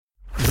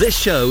This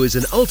show is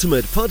an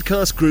Ultimate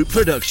Podcast Group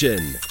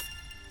production.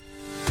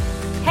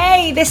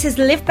 Hey, this is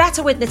Live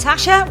Better with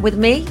Natasha, with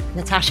me,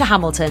 Natasha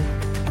Hamilton.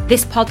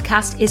 This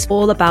podcast is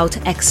all about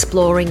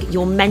exploring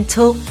your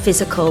mental,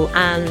 physical,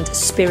 and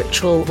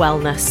spiritual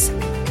wellness.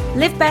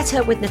 Live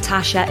Better with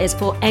Natasha is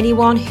for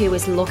anyone who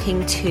is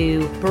looking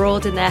to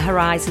broaden their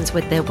horizons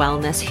with their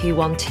wellness, who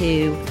want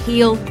to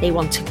heal, they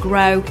want to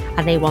grow,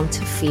 and they want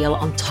to feel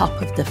on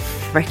top of the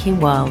freaking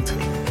world.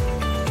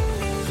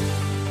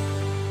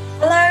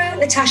 Hello,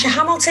 Natasha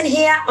Hamilton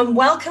here, and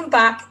welcome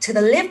back to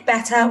the Live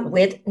Better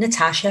with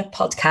Natasha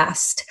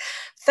podcast.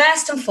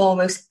 First and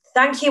foremost,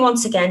 thank you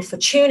once again for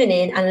tuning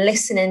in and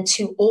listening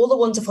to all the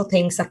wonderful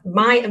things that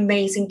my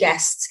amazing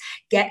guests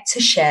get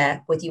to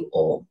share with you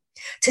all.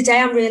 Today,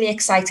 I'm really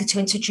excited to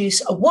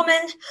introduce a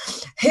woman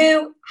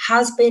who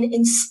has been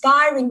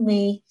inspiring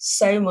me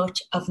so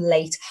much of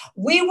late.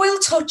 We will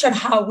touch on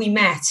how we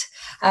met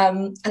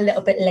a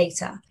little bit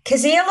later.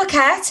 Kezia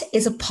Luquette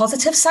is a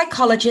positive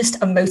psychologist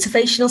and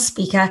motivational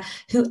speaker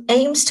who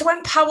aims to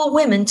empower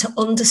women to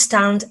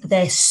understand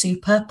their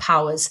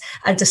superpowers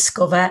and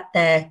discover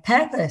their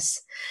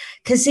purpose.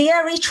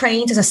 Kezia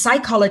retrained as a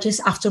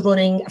psychologist after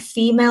running a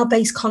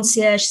female-based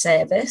concierge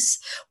service,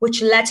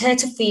 which led her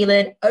to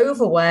feeling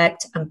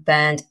overworked and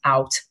burned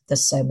out.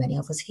 There's so many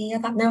of us here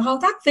that know how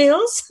that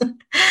feels.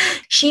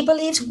 She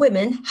believes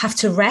women have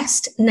to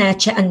rest,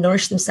 nurture, and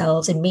nourish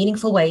themselves in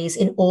meaningful ways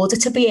in order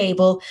to be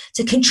able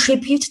to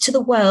contribute to the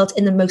world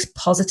in the most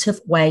positive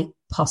way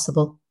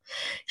possible.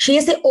 She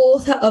is the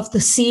author of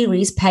the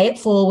series Pay It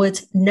Forward,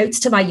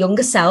 Notes to My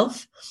Younger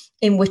Self,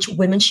 in which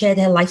women share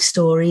their life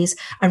stories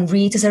and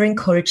readers are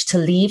encouraged to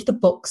leave the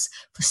books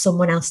for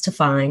someone else to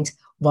find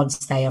once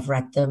they have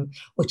read them,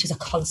 which is a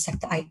concept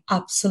that I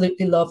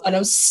absolutely love. And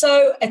I'm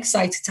so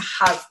excited to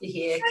have you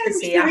here,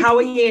 Kezia. How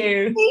are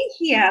you?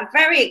 Here,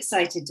 very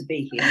excited to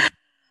be here.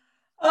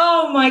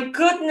 Oh my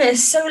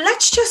goodness. So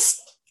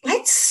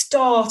let's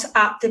start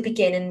at the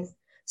beginning.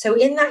 So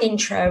in that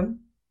intro,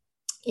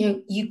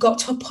 you got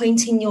to a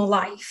point in your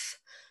life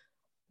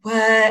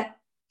where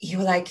you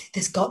were like,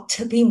 there's got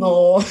to be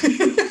more.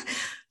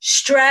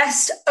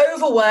 Stressed,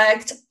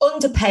 overworked,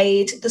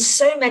 underpaid. There's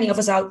so many of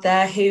us out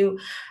there who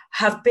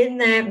have been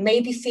there,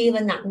 maybe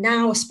feeling that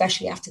now,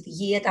 especially after the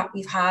year that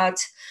we've had.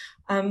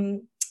 How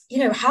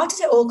did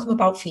it all come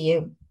about for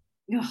you?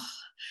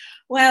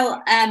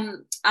 Well,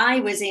 I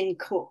was in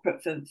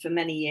corporate for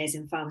many years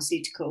in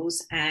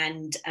pharmaceuticals,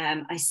 and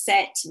I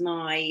set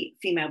my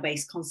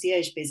female-based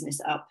concierge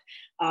business up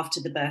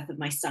after the birth of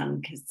my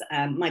son, because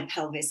my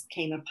pelvis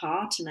came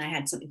apart and I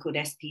had something called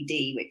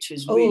SPD, which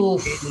was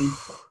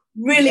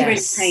really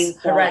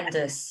painful.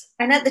 Horrendous.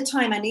 And at the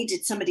time I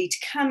needed somebody to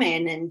come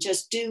in and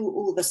just do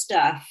all the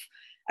stuff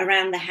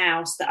around the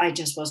house that I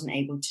just wasn't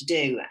able to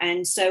do.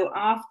 And so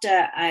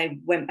after I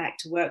went back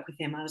to work with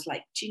him, I was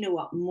like, do you know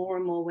what? More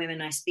and more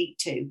women I speak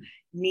to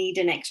need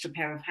an extra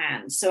pair of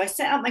hands. So I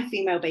set up my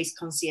female-based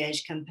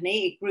concierge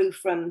company. It grew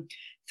from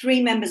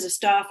 3 members of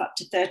staff up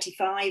to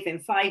 35 in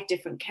 5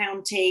 different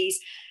counties.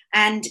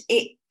 And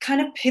it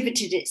kind of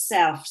pivoted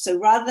itself. So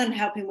rather than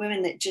helping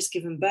women that just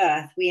given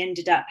birth, we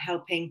ended up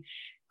helping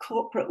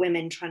corporate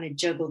women trying to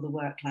juggle the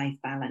work-life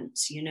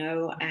balance,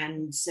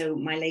 And so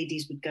my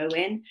ladies would go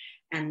in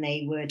and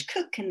they would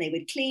cook and they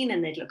would clean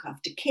and they'd look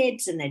after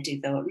kids and they'd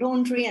do the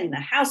laundry and the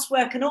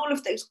housework and all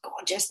of those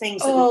gorgeous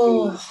things.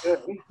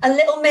 A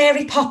little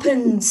Mary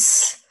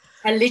Poppins.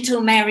 A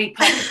little Mary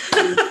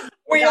Poppins.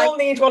 We all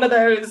need one of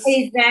those.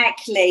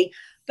 Exactly.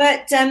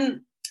 But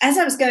as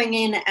I was going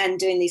in and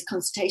doing these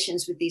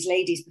consultations with these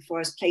ladies before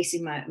I was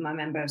placing my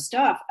member of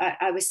staff,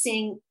 I was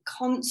seeing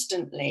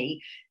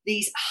constantly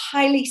these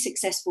highly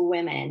successful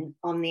women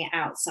on the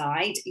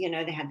outside.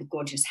 They had the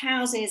gorgeous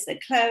houses, the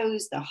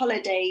clothes, the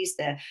holidays,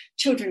 the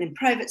children in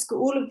private school,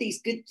 all of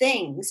these good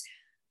things.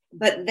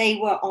 But they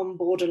were on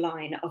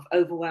borderline of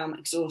overwhelm,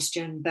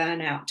 exhaustion,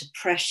 burnout,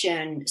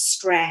 depression,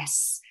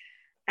 stress.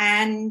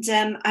 And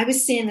I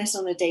was seeing this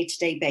on a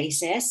day-to-day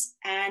basis.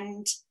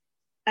 And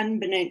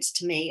unbeknownst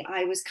to me,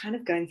 I was kind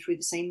of going through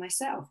the same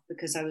myself,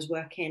 because I was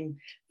working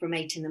from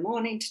 8 in the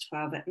morning to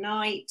 12 at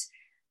night.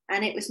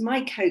 And it was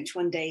my coach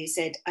one day who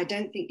said, I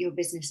don't think your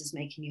business is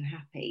making you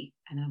happy.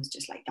 And I was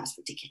just like, that's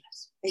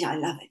ridiculous. Yeah, I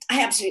love it.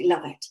 I absolutely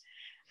love it.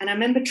 And I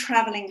remember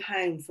traveling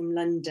home from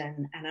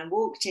London and I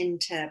walked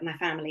into my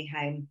family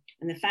home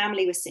and the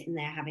family was sitting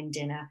there having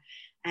dinner.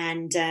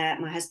 And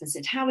my husband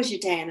said, how was your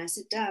day? And I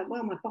said,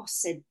 well, my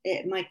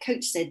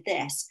coach said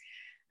this.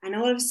 And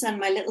all of a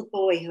sudden, my little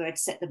boy who I'd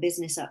set the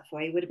business up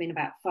for, he would have been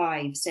about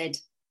 5, said,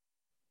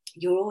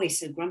 you're always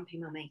so grumpy,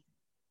 mummy.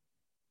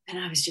 And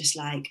I was just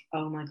like,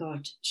 oh my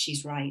God,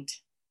 she's right.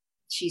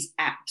 She's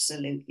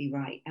absolutely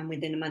right. And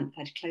within a month,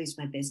 I'd closed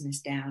my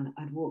business down.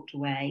 I'd walked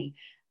away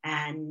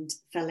and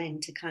fell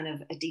into kind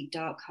of a deep,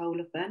 dark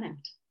hole of burnout.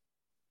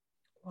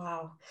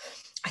 Wow.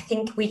 I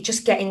think we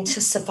just get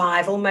into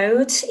survival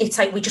mode. It's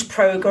like we just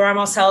program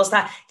ourselves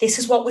that this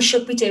is what we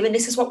should be doing.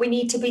 This is what we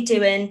need to be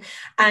doing.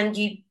 And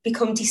you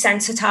become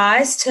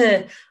desensitized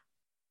to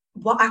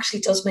what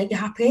actually does make you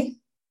happy.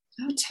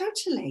 Oh,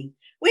 totally.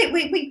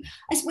 We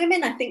as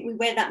women, I think we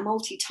wear that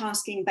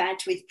multitasking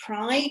badge with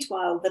pride,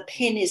 while the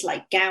pin is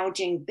like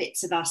gouging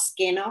bits of our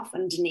skin off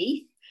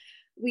underneath.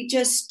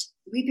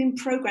 We've been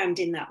programmed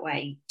in that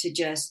way to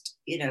just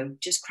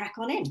crack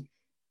on in,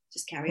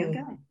 just carry on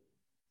going.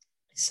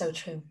 So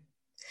true.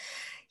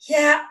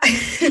 Yeah, I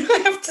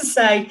have to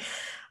say,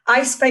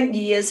 I spent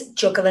years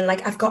juggling.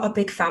 Like, I've got a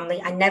big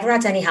family. I never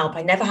had any help.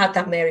 I never had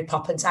that Mary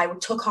Poppins. I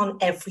took on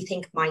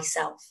everything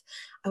myself.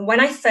 And when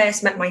I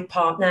first met my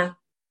partner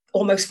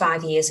almost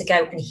 5 years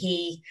ago, and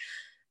he,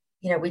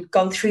 we'd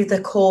gone through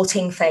the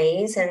courting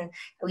phase, and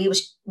he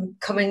was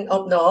coming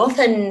up north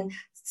and,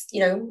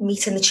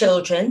 meeting the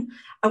children.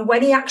 And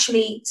when he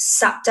actually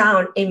sat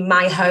down in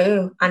my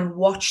home and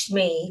watched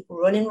me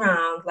running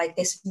around like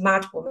this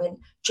mad woman,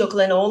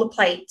 juggling all the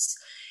plates,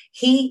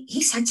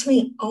 he said to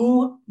me,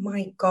 "Oh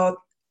my God,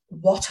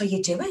 what are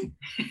you doing?"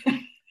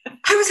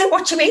 I was like,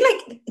 "What do you mean?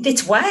 Like,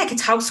 it's work,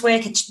 it's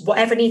housework, it's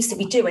whatever needs to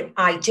be doing,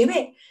 I do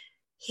it."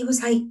 He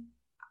was like,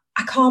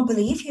 "I can't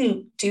believe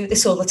you do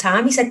this all the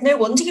time." He said, "No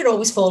wonder you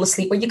always fall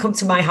asleep when you come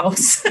to my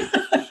house." And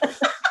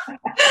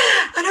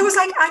I was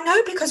like, "I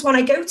know, because when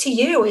I go to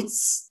you,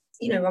 it's,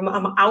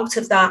 I'm out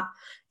of that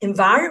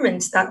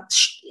environment,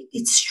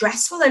 it's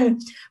stressful."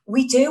 And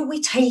we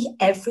take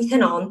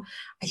everything on.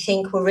 I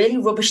think we're really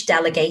rubbish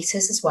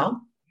delegators as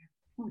well.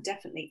 Oh,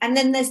 definitely. And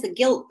then there's the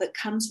guilt that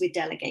comes with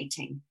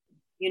delegating.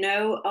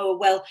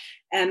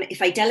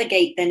 If I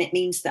delegate, then it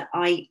means that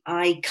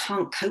I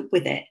can't cope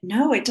with it.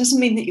 No, it doesn't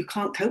mean that you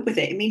can't cope with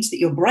it. It means that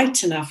you're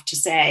bright enough to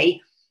say,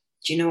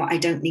 "Do you know what? I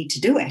don't need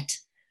to do it."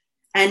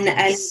 And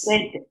I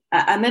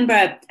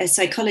remember a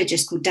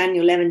psychologist called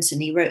Daniel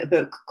Levinson. He wrote a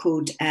book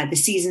called The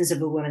Seasons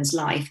of a Woman's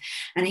Life.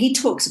 And he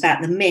talks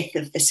about the myth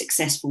of the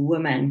successful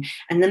woman.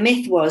 And the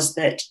myth was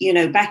that,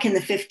 back in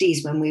the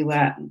 50s, when we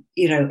were,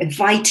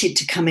 invited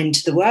to come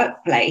into the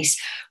workplace,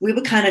 we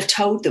were kind of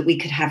told that we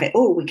could have it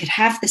all. We could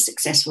have the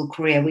successful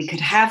career. We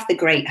could have the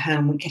great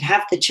home. We could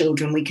have the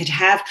children. We could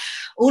have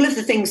all of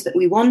the things that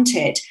we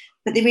wanted.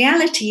 But the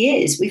reality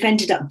is we've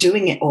ended up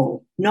doing it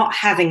all, not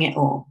having it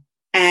all.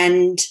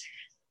 And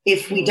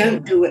if we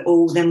don't do it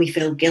all, then we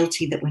feel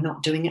guilty that we're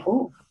not doing it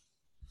all.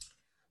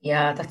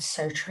 Yeah, that's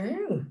so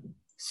true.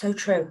 So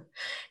true.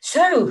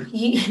 So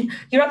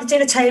you're at the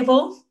dinner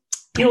table.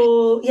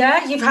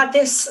 You've had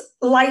this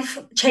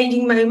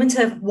life-changing moment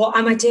of, what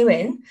am I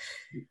doing?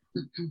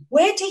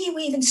 Where do you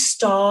even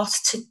start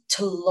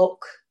to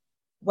look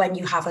when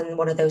you have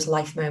one of those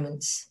life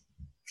moments?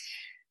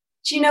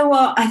 Do you know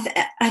what?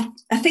 I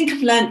think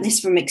I've learned this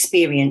from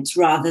experience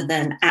rather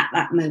than at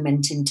that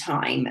moment in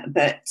time.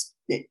 But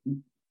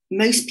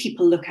most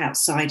people look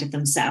outside of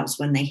themselves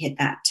when they hit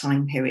that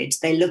time period.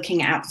 They're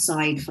looking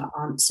outside for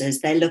answers.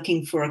 They're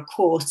looking for a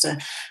course, a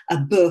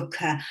book,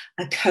 a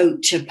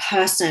coach, a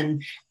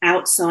person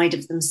outside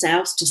of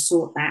themselves to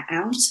sort that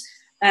out.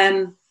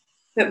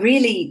 But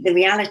really, the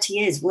reality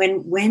is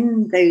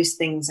when those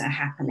things are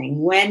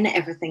happening, when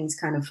everything's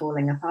kind of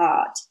falling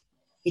apart,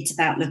 it's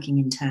about looking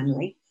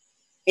internally.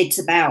 It's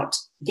about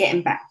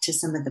getting back to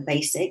some of the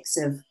basics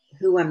of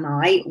who am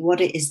I,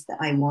 what it is that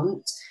I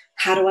want,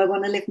 how do I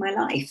want to live my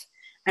life?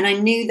 And I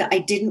knew that I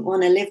didn't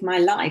want to live my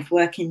life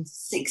working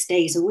 6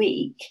 days a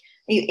week,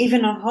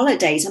 even on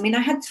holidays. I mean,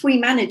 I had 3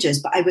 managers,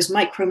 but I was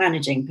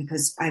micromanaging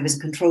because I was a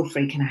control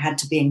freak and I had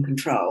to be in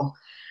control.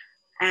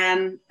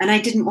 And I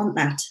didn't want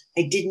that.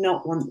 I did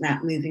not want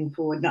that moving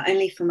forward, not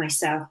only for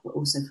myself, but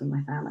also for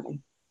my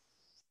family.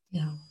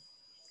 Yeah.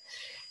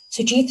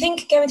 So do you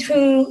think going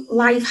through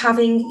life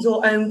having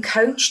your own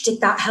coach,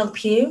 did that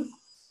help you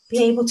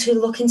be able to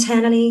look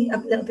internally a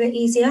little bit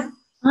easier?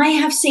 I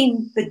have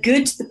seen the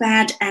good, the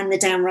bad, and the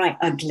downright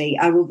ugly.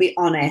 I will be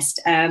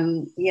honest.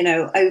 Over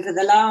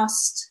the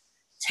last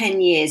 10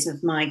 years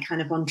of my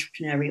kind of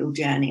entrepreneurial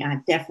journey,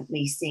 I've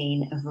definitely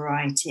seen a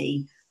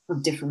variety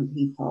of different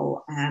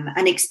people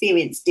and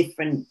experienced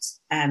different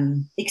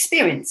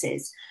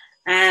experiences.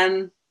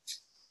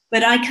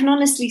 But I can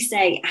honestly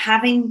say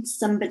having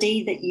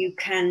somebody that you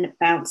can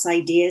bounce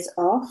ideas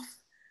off,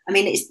 I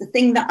mean, it's the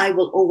thing that I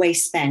will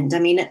always spend. I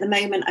mean, at the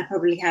moment, I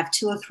probably have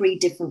 2 or 3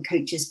 different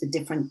coaches for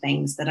different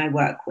things that I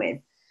work with.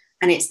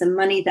 And it's the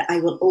money that I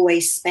will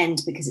always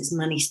spend because it's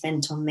money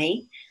spent on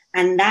me.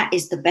 And that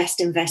is the best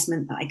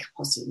investment that I could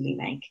possibly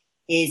make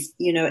is,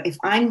 if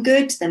I'm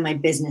good, then my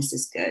business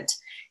is good.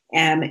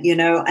 And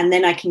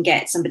then I can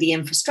get somebody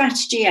in for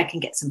strategy. I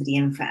can get somebody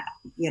in for,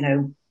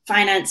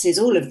 finances,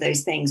 all of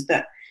those things.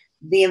 But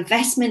the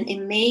investment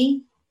in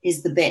me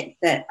is the bit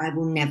that I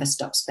will never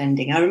stop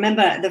spending. I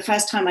remember the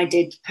first time I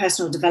did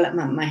personal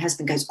development, my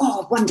husband goes,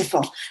 "Oh,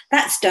 wonderful,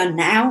 that's done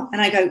now."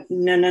 And I go,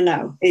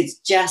 no, it's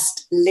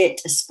just lit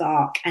a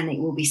spark, and it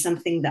will be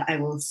something that I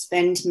will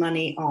spend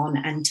money on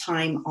and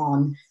time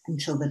on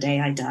until the day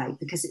I die,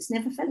 because it's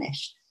never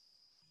finished.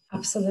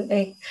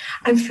 Absolutely.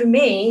 And for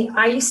me,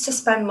 I used to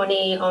spend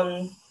money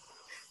on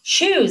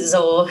shoes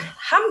or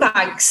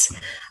handbags,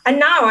 and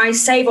now I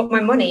save up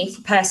my money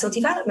for personal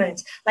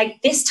development. Like,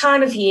 this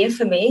time of year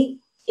for me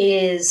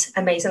is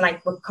amazing.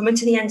 Like, we're coming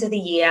to the end of the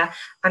year.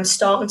 I'm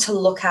starting to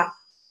look at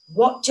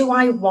what do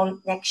I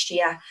want next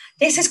year?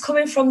 This is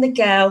coming from the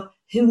girl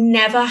who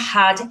never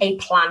had a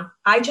plan.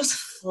 I just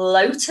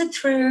floated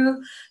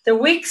through the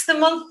weeks, the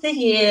months, the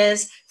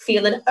years,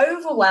 feeling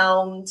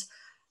overwhelmed,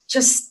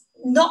 just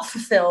not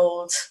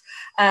fulfilled,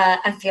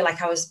 and feel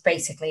like I was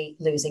basically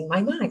losing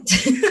my mind.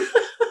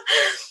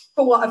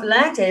 But what I've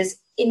learned is,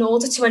 in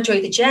order to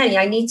enjoy the journey,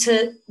 I need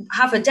to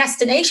have a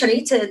destination. I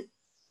need to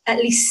at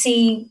least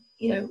see,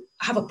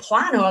 have a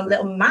plan or a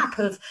little map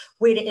of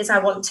where it is I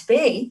want to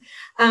be.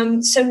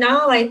 So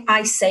now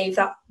I save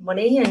that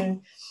money,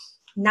 and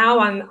now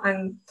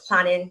I'm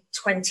planning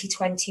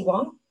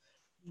 2021.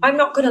 I'm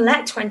not going to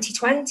let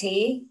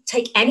 2020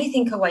 take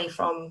anything away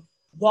from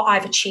what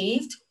I've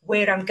achieved,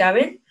 where I'm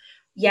going.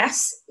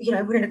 Yes,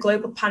 we're in a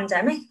global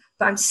pandemic,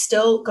 but I'm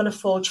still going to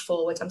forge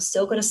forward. I'm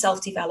still going to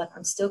self-develop.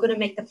 I'm still going to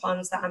make the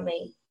plans that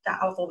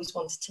I've always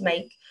wanted to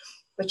make,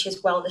 which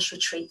is wellness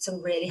retreats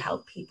and really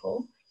help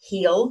people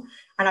heal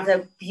and have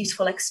a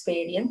beautiful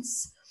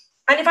experience.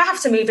 And if I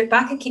have to move it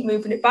back and keep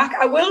moving it back,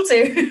 I will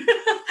do.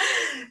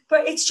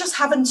 But it's just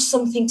having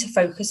something to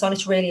focus on.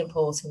 It's really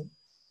important.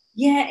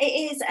 Yeah,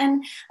 it is.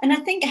 And I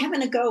think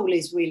having a goal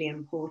is really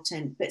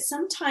important. But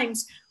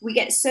sometimes we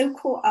get so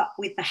caught up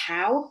with the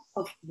how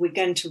of we're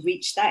going to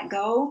reach that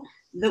goal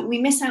that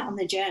we miss out on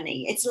the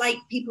journey. It's like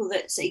people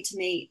that say to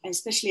me,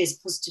 especially as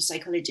positive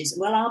psychologists,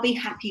 well, I'll be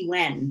happy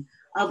when.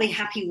 I'll be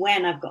happy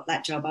when I've got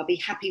that job. I'll be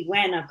happy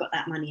when I've got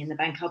that money in the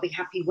bank. I'll be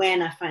happy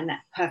when I find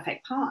that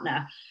perfect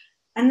partner.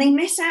 And they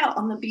miss out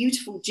on the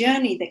beautiful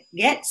journey that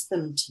gets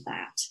them to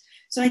that.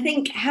 So I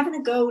think having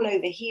a goal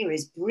over here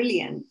is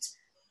brilliant,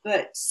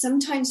 but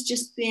sometimes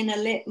just being a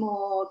little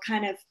more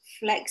kind of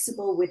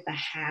flexible with the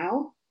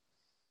how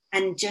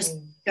and just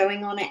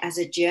going on it as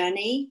a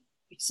journey.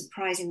 It's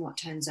surprising what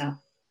turns up.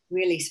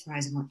 Really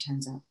surprising what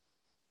turns up.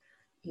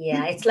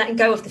 Yeah, it's letting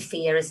go of the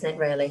fear, isn't it,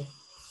 really?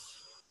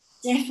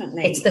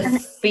 Definitely. It's the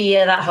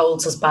fear that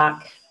holds us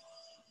back.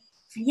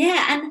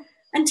 Yeah,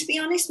 and to be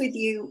honest with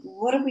you,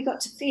 what have we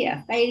got to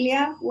fear?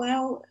 Failure?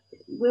 Well,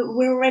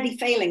 we're already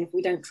failing if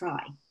we don't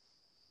try.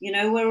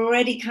 We're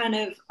already kind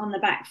of on the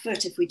back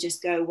foot if we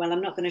just go, well,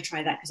 I'm not going to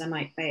try that because I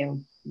might fail.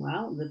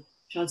 Well, the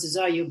chances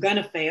are you're going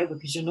to fail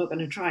because you're not going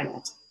to try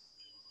that.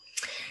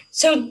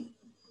 So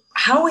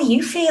how are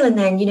you feeling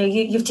then?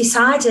 You've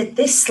decided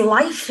this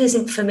life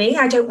isn't for me.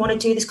 I don't want to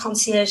do this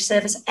concierge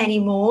service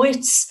anymore.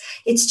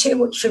 It's too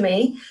much for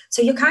me.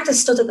 So you kind of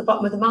stood at the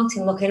bottom of the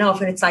mountain looking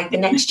up, and it's like the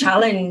next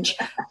challenge.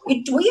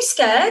 Were you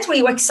scared? Were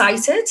you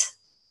excited?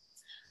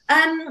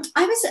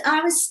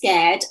 I was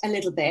scared a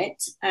little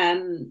bit.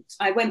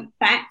 I went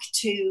back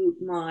to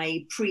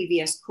my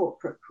previous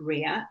corporate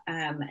career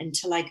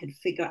until I could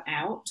figure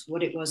out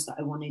what it was that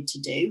I wanted to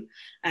do.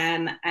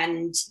 And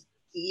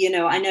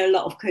I know a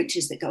lot of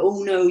coaches that go,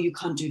 oh, no, you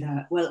can't do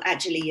that. Well,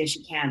 actually, yes,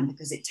 you can,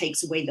 because it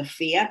takes away the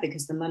fear,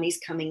 because the money's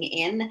coming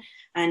in,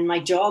 and my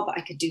job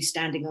I could do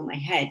standing on my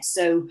head.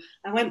 So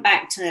I went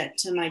back to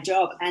my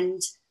job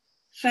and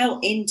fell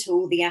into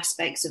all the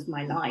aspects of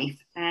my life.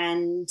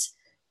 And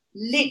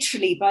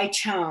literally by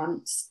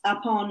chance,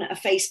 up on a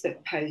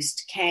Facebook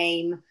post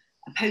came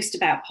a post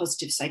about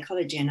positive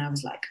psychology, and I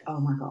was like, oh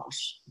my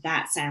gosh,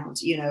 that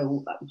sounds,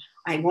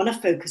 I want to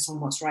focus on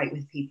what's right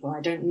with people.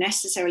 I don't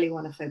necessarily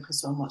want to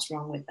focus on what's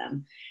wrong with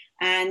them.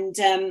 And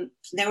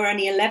there were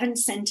only 11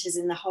 centers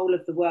in the whole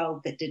of the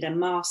world that did a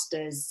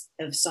master's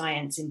of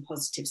science in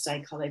positive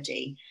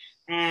psychology.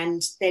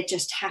 And there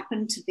just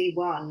happened to be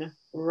one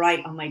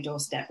right on my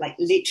doorstep, like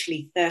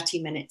literally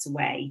 30 minutes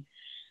away.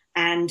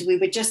 And we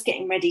were just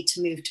getting ready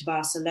to move to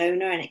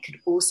Barcelona, and it could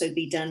also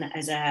be done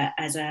as a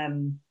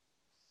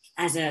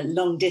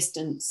long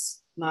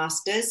distance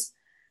master's.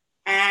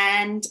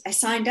 And I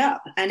signed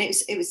up, and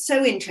it was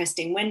so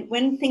interesting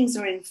when things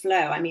are in flow.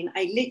 I mean,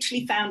 I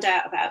literally found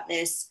out about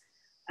this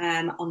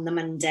on the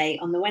Monday.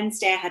 On the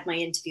Wednesday, I had my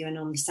interview, and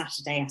on the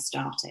Saturday, I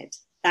started.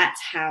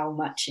 That's how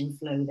much in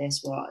flow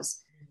this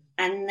was.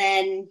 And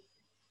then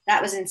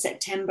that was in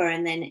September,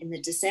 and then in the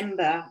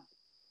December,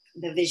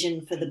 the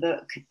vision for the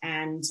book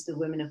and the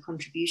Women of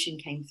Contribution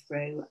came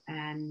through,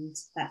 and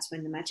that's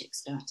when the magic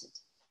started.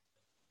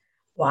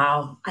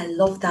 Wow, I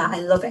love that.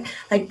 I love it.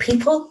 Like,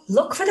 people,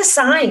 look for the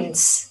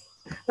signs.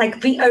 Like,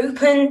 be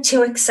open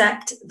to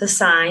accept the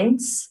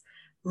signs,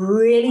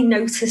 really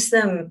notice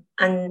them,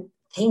 and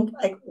think,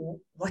 like,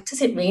 what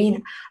does it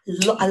mean?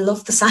 I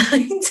love the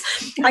signs.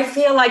 I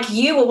feel like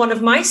you were one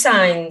of my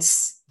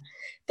signs,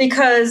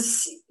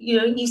 because,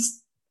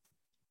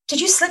 did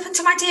you slip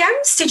into my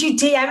DMs? Did you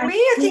DM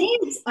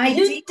me? I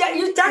did.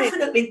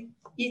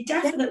 You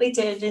definitely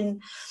did.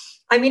 And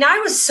I mean, I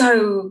was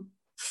so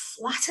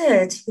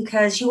flattered,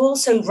 because you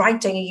also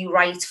write, don't you? You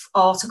write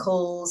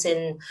articles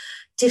in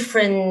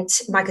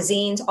different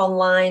magazines,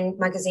 online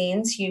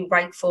magazines. You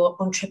write for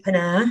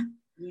Entrepreneur.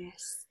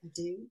 Yes, I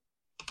do.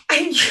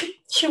 And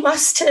you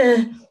asked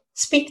to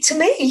speak to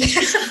me.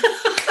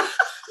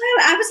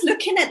 Well, I was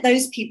looking at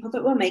those people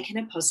that were making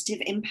a positive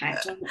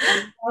impact on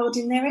the world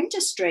in their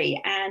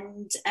industry.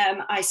 And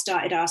I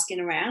started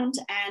asking around,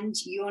 and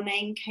your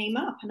name came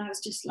up, and I was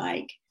just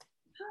like,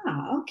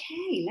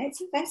 okay, let's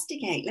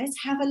investigate.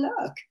 Let's have a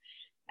look.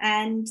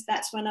 And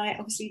that's when I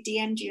obviously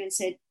DM'd you and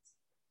said,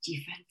 do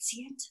you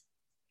fancy it?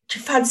 Do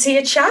you fancy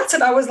a chat?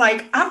 And I was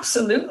like,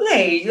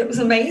 absolutely. It was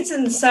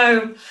amazing.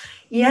 So,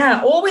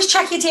 yeah, always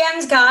check your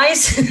DMs,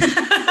 guys. You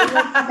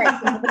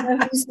never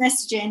know who's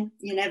messaging.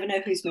 You never know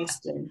who's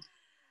messaging.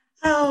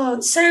 Oh,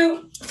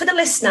 so for the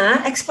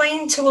listener,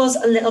 explain to us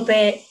a little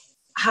bit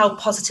how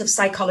positive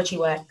psychology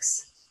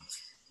works.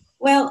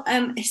 Well,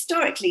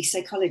 historically,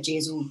 psychology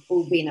has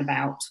all been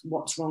about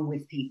what's wrong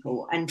with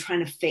people and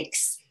trying to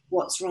fix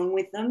what's wrong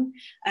with them.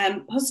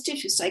 Positive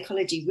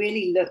psychology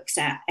really looks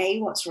at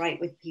what's right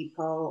with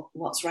people,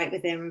 what's right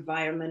with their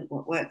environment,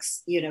 what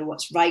works,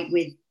 what's right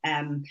with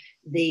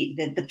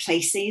the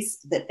places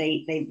that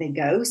they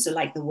go. So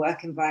like the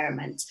work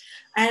environment,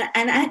 and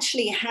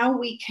actually how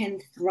we can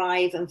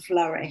thrive and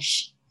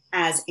flourish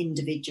as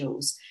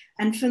individuals.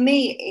 And for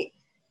me,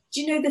 do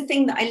you know the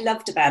thing that I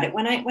loved about it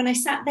when I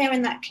sat there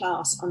in that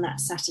class on that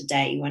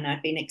Saturday when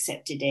I'd been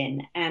accepted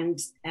in, and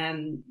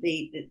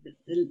the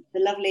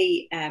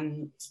lovely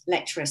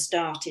lecturer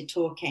started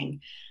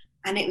talking,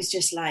 and it was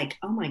just like,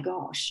 oh my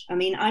gosh. I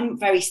mean, I'm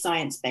very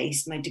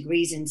science-based, my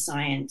degree's in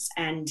science,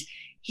 and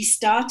he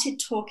started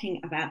talking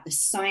about the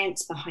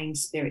science behind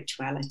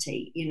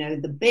spirituality,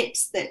 the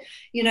bits that,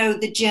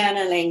 the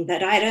journaling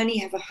that I'd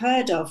only ever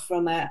heard of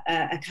from a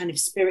kind of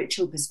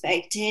spiritual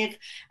perspective,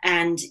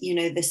 and,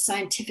 the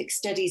scientific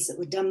studies that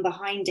were done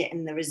behind it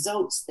and the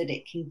results that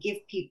it can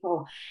give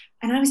people.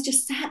 And I was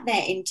just sat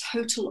there in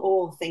total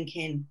awe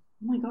thinking,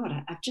 oh my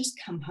God, I've just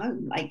come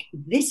home. Like,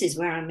 this is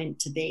where I'm meant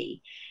to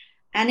be.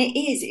 And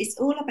it's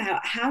all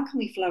about how can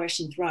we flourish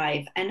and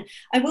thrive. And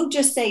I will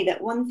just say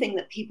that one thing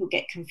that people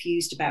get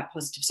confused about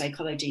positive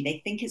psychology, they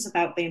think it's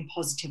about being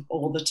positive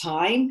all the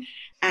time.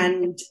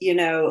 And,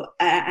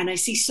 and I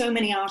see so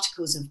many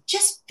articles of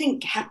just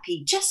think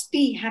happy, just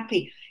be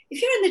happy.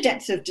 If you're in the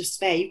depths of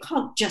despair, you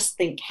can't just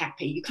think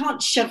happy. You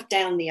can't shove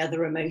down the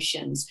other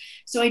emotions.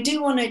 So I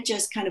do want to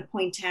just kind of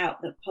point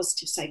out that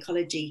positive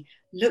psychology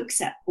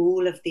looks at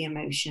all of the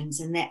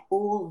emotions, and they're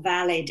all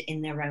valid in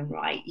their own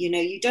right.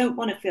 You don't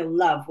want to feel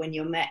love when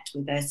you're met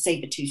with a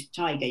saber-toothed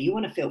tiger. You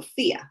want to feel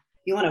fear.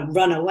 You want to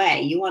run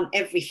away. You want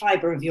every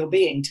fiber of your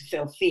being to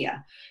feel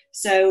fear.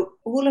 So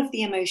all of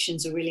the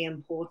emotions are really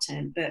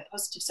important, but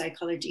positive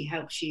psychology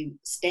helps you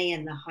stay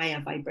in the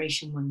higher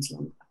vibration ones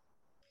longer.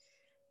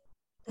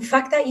 The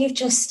fact that you've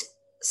just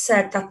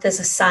said that there's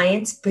a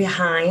science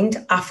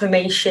behind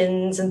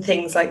affirmations and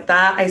things like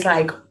that is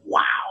like,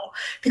 wow.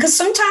 Because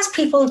sometimes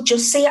people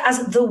just see it as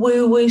the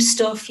woo-woo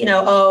stuff,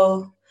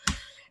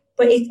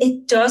 but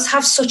it does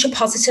have such a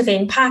positive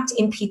impact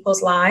in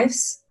people's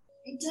lives.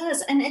 It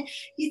does. And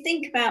you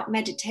think about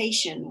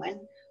meditation.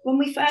 When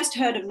we first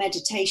heard of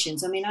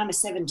meditations, I mean, I'm a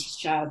 70s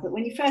child, but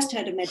when you first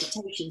heard of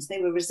meditations,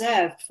 they were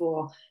reserved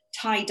for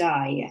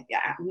tie-dye.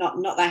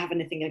 Not that I have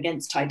anything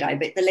against tie-dye,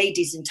 but the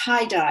ladies in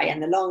tie-dye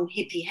and the long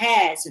hippie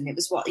hairs, and it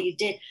was what you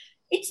did.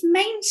 It's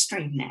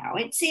mainstream now.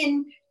 It's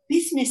in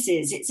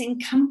businesses, it's in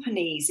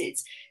companies,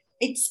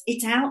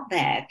 it's out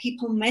there.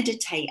 People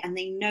meditate and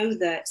they know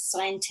the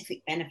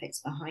scientific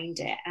benefits behind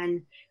it.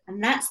 And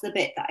that's the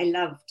bit that I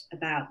loved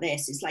about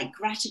this. It's like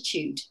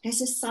gratitude.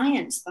 There's a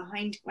science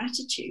behind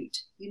gratitude,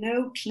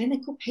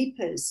 clinical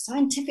papers,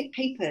 scientific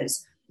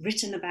papers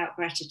written about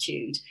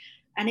gratitude.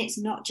 And it's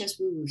not just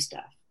woo-woo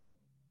stuff.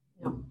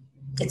 No,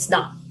 it's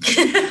not.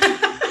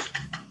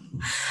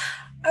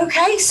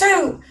 Okay,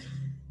 so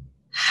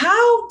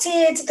how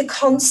did the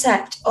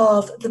concept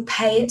of the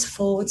Pay It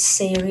Forward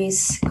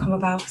series come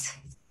about?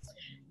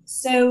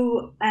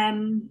 So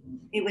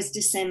it was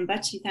December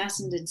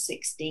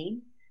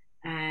 2016.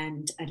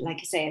 And like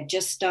I say, I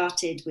just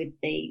started with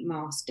the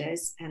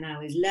masters and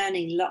I was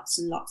learning lots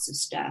and lots of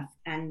stuff.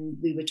 And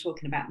we were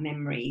talking about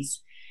memories.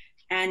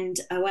 And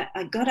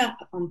I got up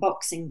on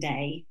Boxing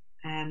Day,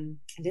 a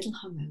little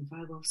hungover,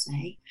 I will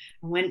say.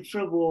 I went for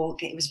a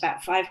walk. It was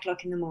about 5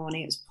 o'clock in the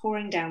morning. It was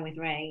pouring down with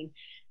rain.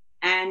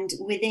 And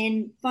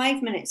within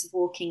 5 minutes of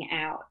walking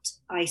out,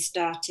 I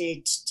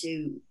started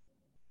to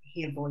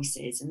hear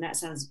voices. And that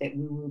sounds a bit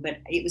woo-woo, but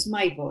it was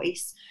my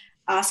voice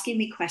asking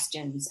me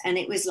questions. And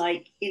it was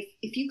like, if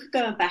you could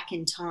go back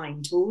in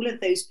time to all of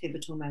those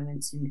pivotal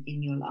moments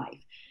in your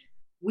life,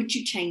 would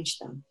you change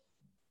them?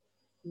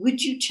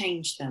 Would you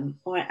change them?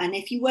 And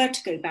if you were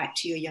to go back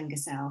to your younger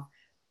self,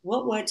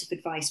 what words of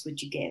advice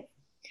would you give?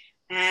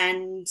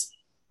 And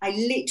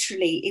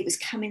it was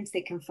coming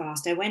thick and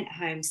fast. I went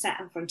home, sat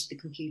in front of the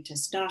computer,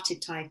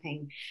 started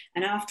typing.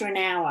 And after an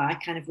hour, I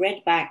kind of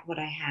read back what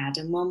I had.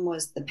 And one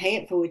was the Pay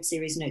It Forward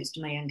series, Notes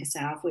to My Younger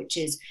Self, which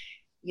is,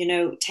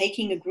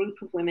 taking a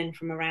group of women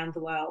from around the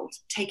world,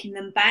 taking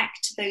them back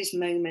to those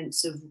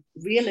moments of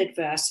real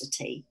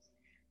adversity.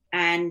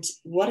 And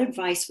what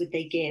advice would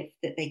they give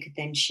that they could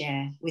then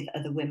share with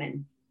other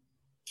women?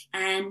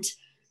 And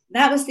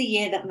that was the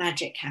year that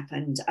magic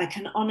happened. I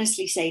can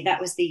honestly say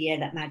that was the year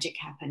that magic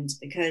happened,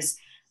 because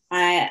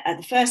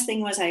the first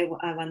thing was I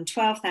won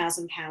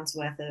 £12,000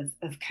 worth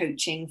of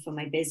coaching for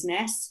my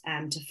business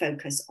to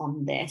focus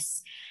on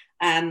this.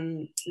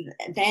 Then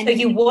so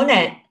you won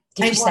it?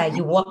 Did you say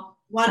you won?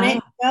 Won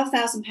it.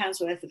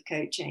 £12,000 worth of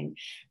coaching.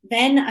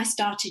 Then I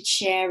started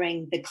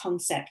sharing the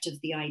concept of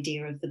the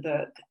idea of the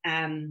book.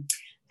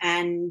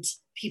 And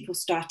people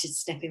started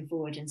stepping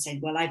forward and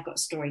said, well, I've got a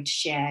story to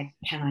share.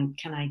 Can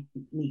I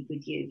meet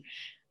with you?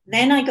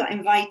 Then I got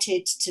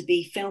invited to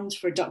be filmed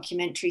for a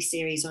documentary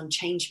series on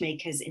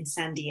changemakers in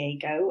San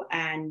Diego.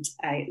 And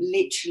I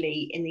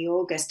literally, in the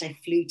August, I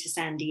flew to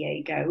San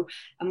Diego,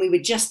 and we were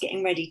just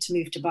getting ready to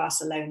move to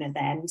Barcelona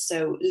then.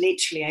 So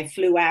literally I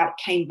flew out,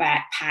 came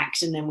back,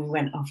 packed, and then we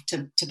went off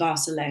to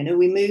Barcelona.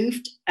 We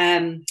moved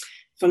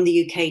from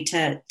the UK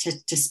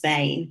to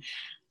Spain.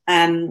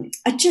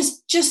 I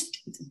just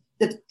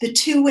the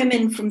two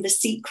women from The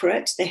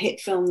Secret, the hit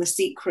film The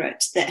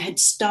Secret, that had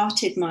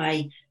started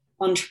my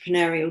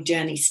entrepreneurial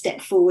journey,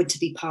 stepped forward to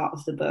be part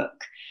of the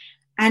book.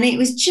 And it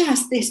was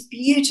just this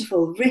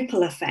beautiful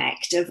ripple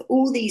effect of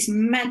all these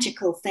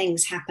magical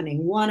things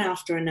happening, one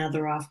after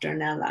another after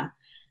another.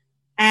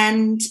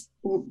 And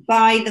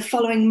by the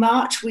following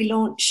March, we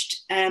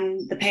launched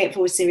the Pay It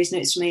Forward series,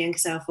 Notes from a Younger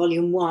Self,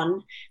 Volume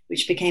 1,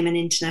 which became an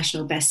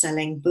international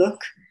best-selling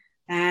book.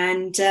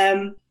 And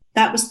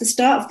that was the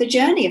start of the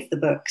journey of the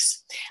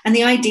books. And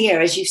the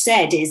idea, as you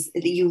said, is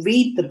that you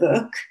read the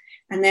book,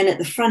 and then at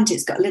the front,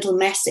 it's got a little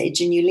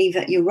message, and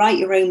you write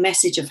your own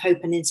message of hope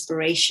and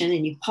inspiration,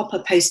 and you pop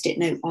a Post-it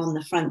note on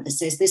the front that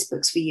says, this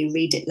book's for you,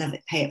 read it, love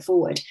it, pay it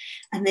forward.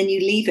 And then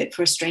you leave it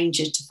for a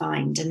stranger to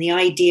find. And the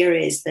idea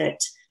is that,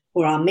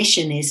 or our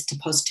mission is, to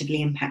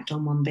positively impact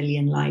on 1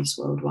 billion lives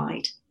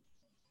worldwide.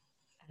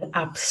 I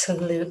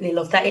absolutely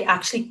love that. It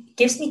actually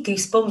gives me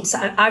goosebumps.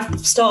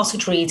 I've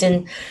started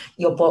reading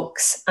your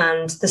books,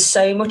 and there's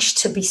so much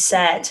to be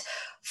said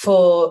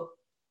for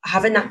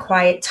having that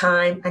quiet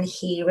time and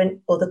hearing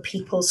other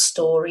people's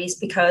stories,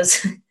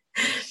 because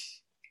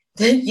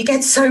you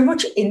get so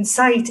much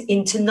insight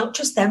into not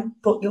just them,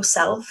 but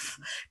yourself.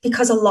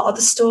 Because a lot of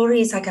the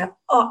stories I go,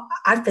 oh,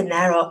 I've been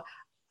there, or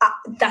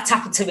that's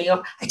happened to me,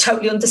 or I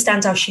totally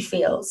understand how she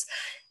feels.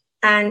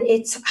 And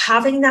it's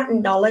having that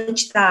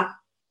knowledge that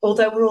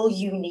although we're all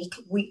unique,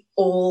 we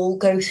all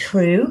go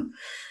through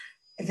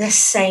the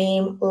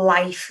same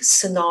life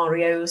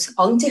scenarios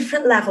on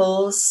different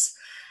levels.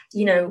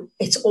 You know,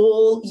 it's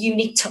all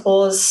unique to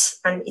us,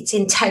 and it's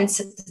intense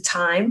at the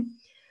time.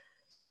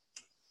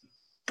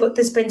 But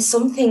there's been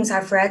some things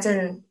I've read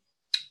and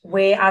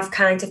where I've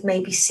kind of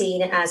maybe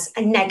seen it as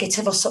a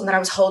negative, or something that I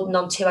was holding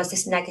on to as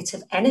this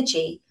negative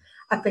energy.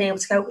 I've been able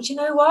to go, but you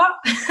know what?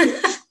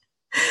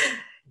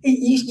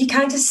 you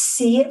kind of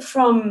see it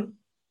from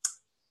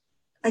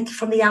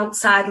the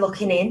outside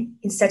looking in,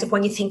 instead of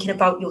when you're thinking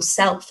about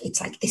yourself.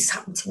 It's like, this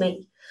happened to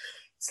me.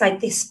 It's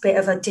like this bit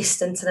of a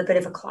distance and a bit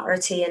of a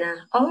clarity and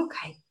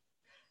okay,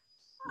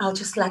 I'll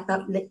just let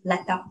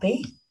that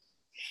be.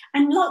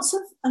 And lots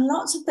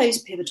of those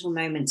pivotal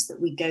moments that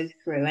we go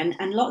through, and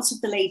lots of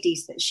the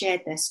ladies that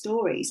shared their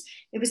stories,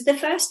 it was the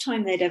first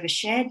time they'd ever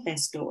shared their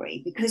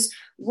story. Because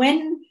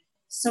when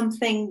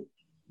something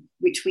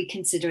which we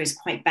consider is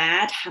quite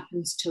bad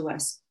happens to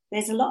us,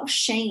 there's a lot of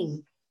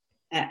shame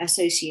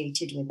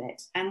associated with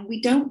it, and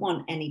we don't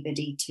want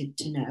anybody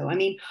to know. I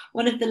mean,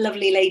 one of the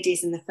lovely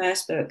ladies in the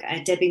first book,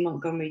 Debbie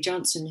Montgomery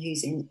Johnson,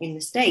 who's in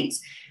the States,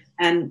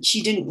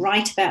 she didn't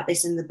write about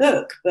this in the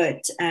book,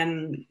 but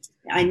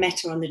I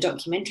met her on the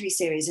documentary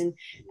series,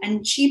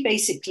 and she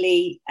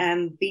basically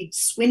been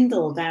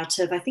swindled out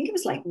of, I think it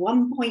was like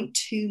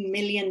 $1.2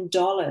 million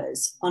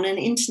on an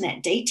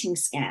internet dating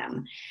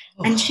scam.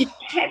 And she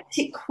kept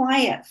it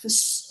quiet for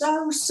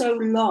so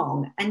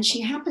long. And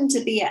she happened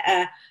to be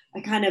at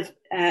a kind of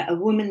a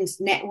women's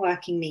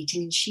networking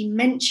meeting, and she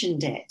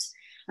mentioned it,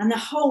 and the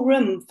whole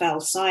room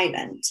fell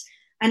silent.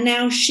 And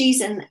now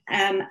she's an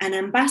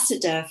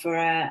ambassador for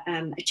a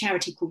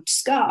charity called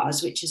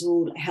SCARS, which is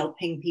all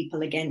helping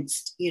people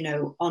against,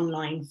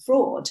 online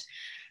fraud.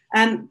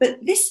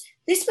 But this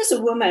was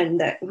a woman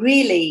that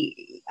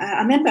really,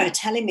 I remember her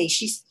telling me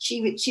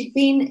she'd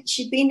been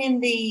in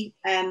the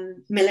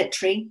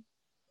military.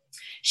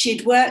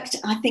 She'd worked,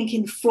 I think,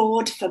 in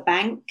fraud for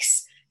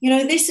banks.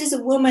 This is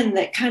a woman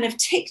that kind of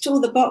ticked all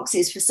the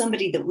boxes for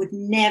somebody that would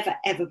never,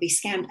 ever be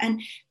scammed.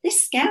 And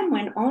this scam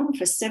went on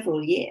for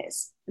several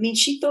years. I mean,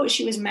 she thought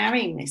she was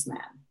marrying this man.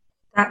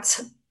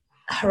 That's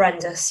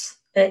horrendous.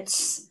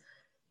 It's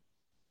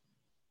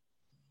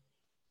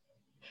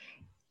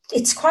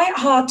quite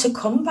hard to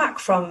come back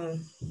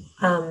from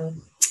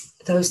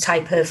those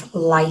type of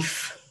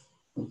life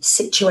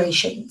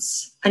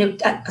situations. And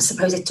I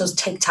suppose it does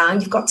take time.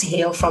 You've got to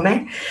heal from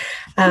it.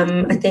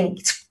 I think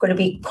it's going to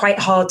be quite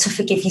hard to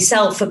forgive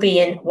yourself for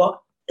being,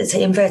 what is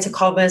it, inverted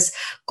commas,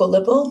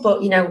 gullible.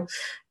 But,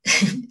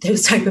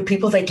 those type of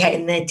people, they get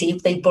in there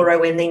deep, they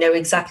burrow in, they know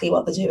exactly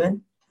what they're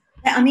doing.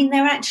 I mean,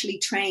 they're actually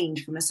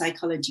trained from a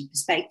psychology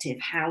perspective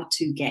how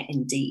to get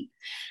in deep.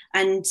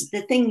 And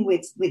the thing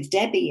with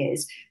Debbie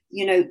is,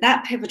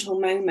 that pivotal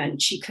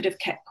moment, she could have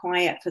kept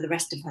quiet for the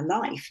rest of her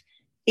life.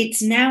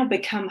 it's now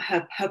become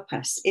her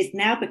purpose. It's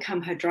now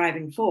become her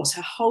driving force.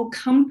 Her whole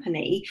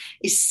company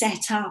is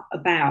set up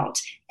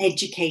about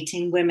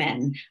educating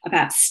women,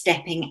 about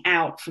stepping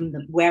out from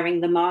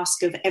wearing the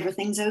mask of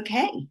everything's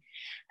okay.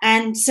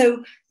 And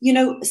so,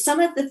 some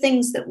of the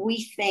things that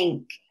we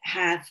think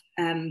have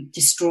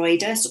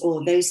destroyed us,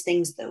 or those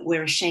things that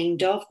we're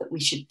ashamed of, that we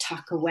should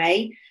tuck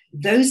away,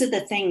 those are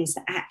the things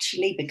that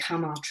actually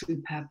become our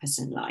true purpose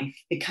in life,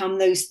 become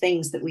those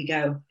things that we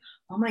go,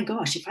 oh my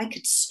gosh, if I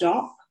could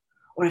stop,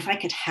 or if I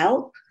could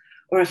help,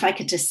 or if I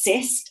could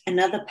assist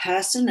another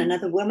person,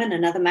 another woman,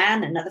 another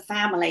man, another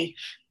family,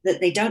 that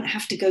they don't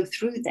have to go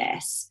through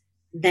this,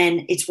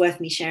 then it's worth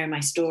me sharing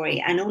my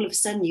story. And all of a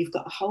sudden, you've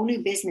got a whole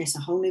new business,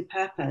 a whole new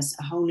purpose,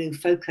 a whole new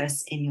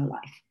focus in your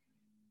life.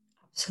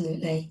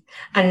 Absolutely.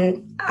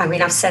 And I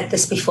mean, I've said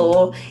this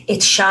before,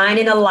 it's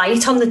shining a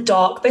light on the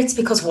dark bits,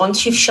 because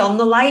once you've shone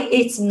the light,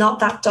 it's not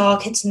that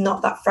dark, it's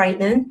not that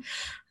frightening.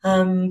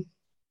 Wow,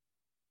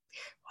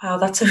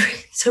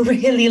 it's a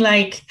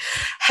really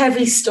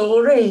heavy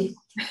story.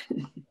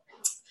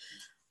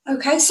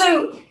 Okay,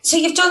 so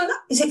you've done,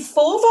 is it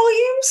 4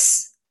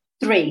 volumes?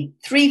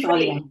 Three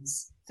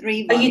volumes. Are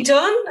you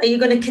done? Are you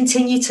going to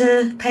continue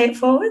to pay it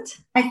forward?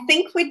 I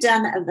think we're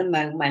done at the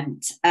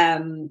moment.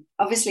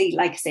 Obviously,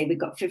 like I say, we've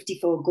got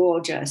 54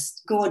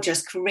 gorgeous,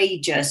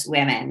 courageous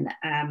women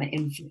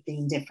in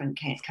 15 different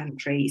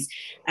countries.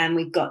 And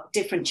we've got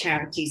different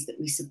charities that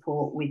we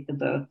support with the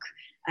book.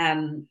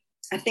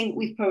 I think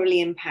we've probably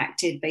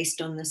impacted,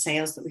 based on the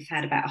sales that we've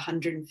had, about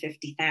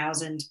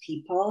 150,000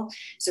 people.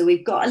 So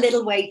we've got a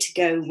little way to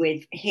go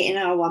with hitting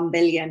our 1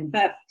 billion.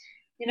 But,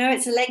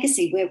 it's a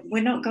legacy.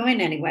 We're not going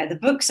anywhere. The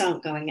books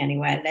aren't going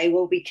anywhere. They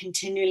will be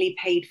continually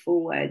paid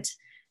forward.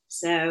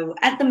 So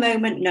at the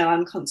moment, no,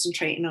 I'm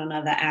concentrating on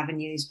other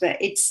avenues, but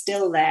it's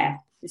still there.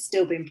 It's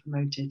still being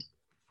promoted.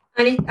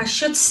 And I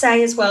should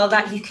say as well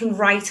that you can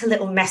write a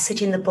little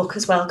message in the book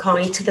as well,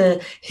 Connie, to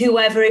the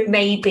whoever it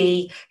may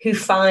be who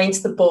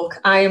finds the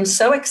book. I am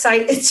so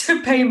excited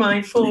to pay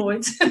mine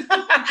forward.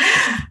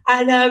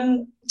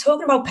 And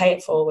talking about pay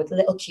it forward, a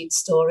little cute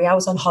story. I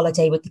was on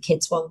holiday with the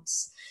kids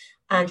once,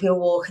 and we were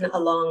walking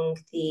along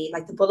the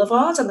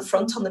boulevard on the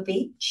front on the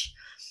beach.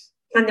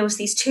 And there was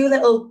these 2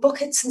 little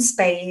buckets and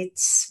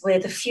spades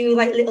with a few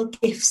little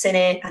gifts in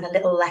it and a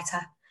little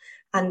letter.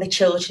 And the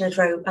children had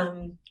wrote,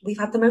 we've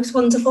had the most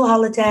wonderful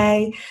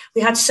holiday.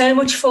 We had so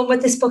much fun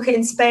with this bucket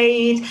and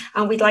spade,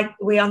 and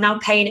we are now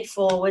paying it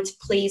forward.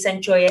 Please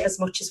enjoy it as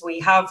much as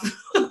we have.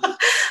 And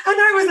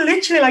I was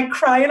literally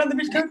crying on the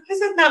beach going,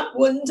 isn't that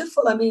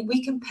wonderful? I mean,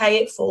 we can pay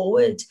it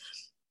forward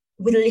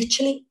with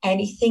literally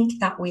anything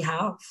that we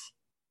have.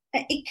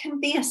 It can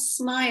be a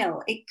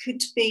smile. It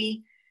could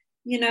be,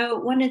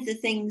 one of the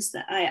things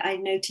that I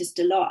noticed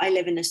a lot, I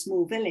live in a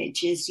small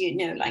village, is,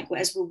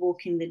 as we're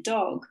walking the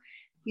dog,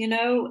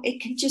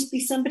 it can just be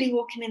somebody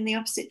walking in the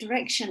opposite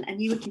direction,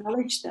 and you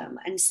acknowledge them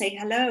and say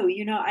hello.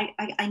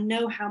 I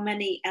know how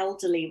many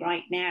elderly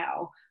right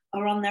now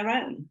are on their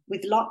own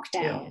with lockdown.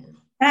 Yeah.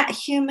 That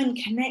human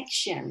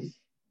connection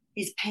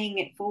is paying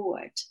it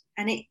forward.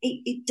 And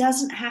it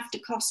doesn't have to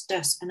cost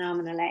us an arm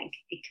and a leg.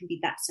 It can be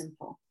that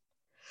simple.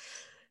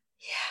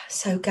 Yeah,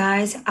 so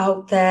guys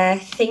out there,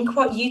 think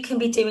what you can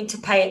be doing to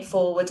pay it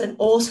forward, and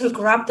also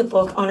grab the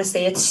book.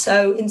 Honestly, it's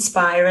so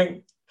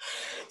inspiring.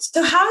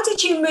 So how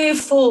did you move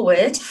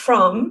forward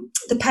from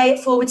the Pay It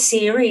Forward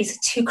series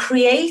to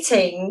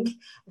creating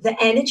the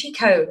Energy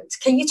Code?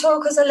 Can you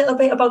talk us a little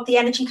bit about the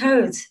Energy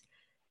Code?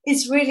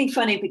 It's really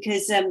funny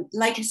because,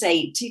 like I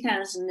say,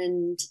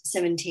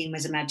 2017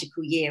 was a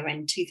magical year,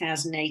 and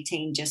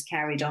 2018 just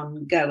carried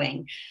on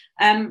going.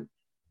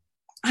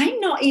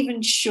 I'm not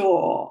even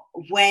sure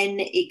when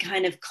it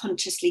kind of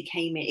consciously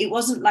came in. It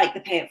wasn't like the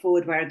Pay It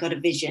Forward where I got a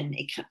vision.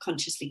 It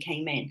consciously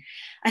came in.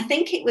 I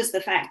think it was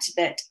the fact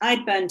that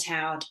I'd burnt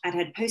out. I'd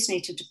had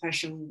postnatal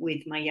depression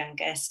with my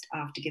youngest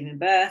after giving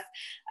birth.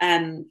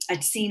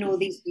 I'd seen all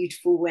these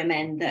beautiful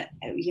women that,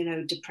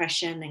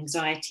 depression,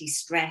 anxiety,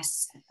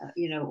 stress,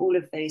 all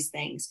of those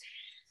things.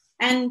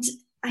 And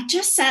I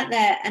just sat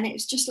there, and it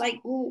was just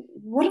well,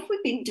 what have we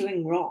been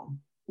doing wrong?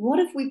 What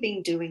have we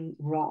been doing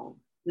wrong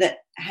that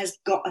has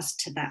got us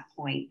to that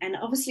point? And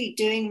obviously,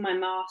 doing my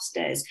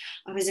master's,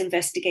 I was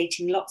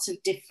investigating lots of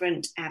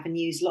different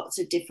avenues, lots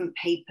of different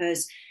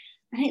papers.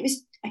 And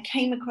I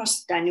came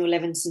across Daniel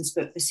Levinson's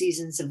book, The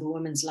Seasons of a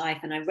Woman's Life.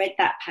 And I read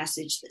that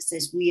passage that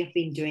says, we have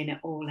been doing it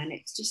all. And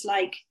it's just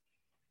there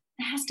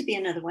has to be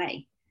another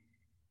way.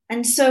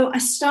 And so I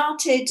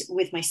started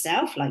with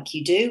myself, like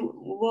you do.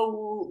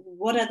 Well,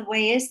 what other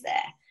way is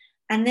there?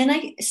 And then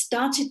I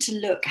started to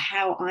look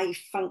how I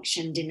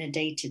functioned in a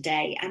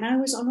day-to-day, and I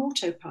was on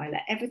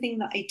autopilot. Everything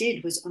that I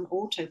did was on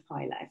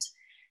autopilot.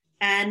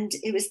 And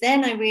it was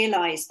then I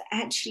realized that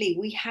actually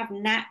we have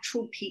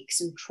natural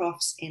peaks and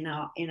troughs in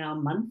our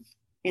month,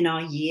 in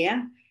our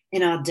year,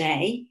 in our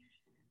day.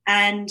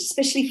 And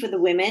especially for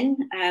the women,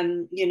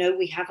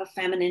 we have a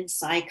feminine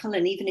cycle.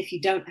 And even if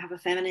you don't have a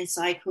feminine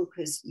cycle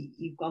because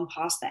you've gone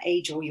past that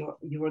age, or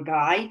you're a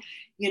guy,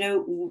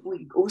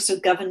 we're also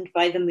governed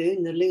by the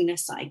moon, the lunar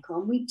cycle.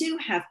 And we do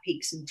have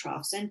peaks and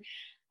troughs. And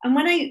And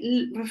when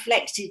I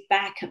reflected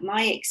back at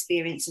my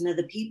experience and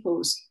other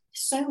people's,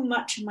 so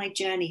much of my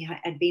journey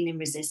had been in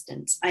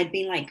resistance. I'd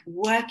been like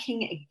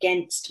working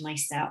against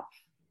myself.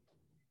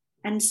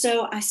 And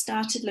so I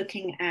started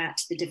looking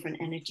at the different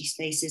energy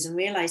spaces and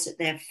realized that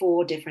there are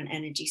 4 different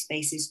energy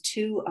spaces.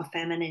 2 are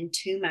feminine,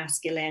 2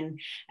 masculine.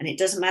 And it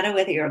doesn't matter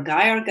whether you're a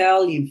guy or a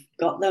girl, you've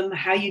got them.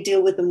 How you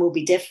deal with them will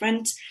be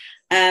different.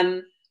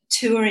 2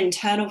 are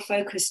internal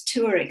focused,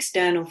 2 are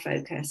external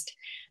focused.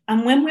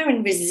 And when we're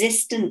in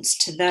resistance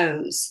to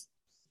those,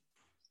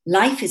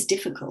 life is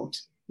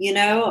difficult. You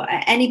know,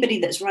 anybody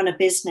that's run a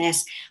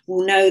business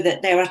will know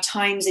that there are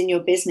times in your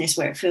business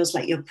where it feels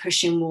like you're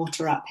pushing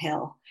water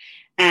uphill.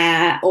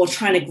 Or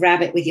trying to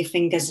grab it with your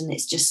fingers and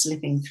it's just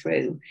slipping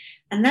through.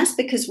 And that's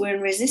because we're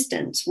in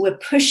resistance. We're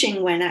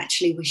pushing when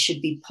actually we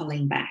should be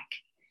pulling back.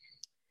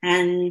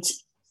 And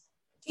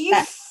do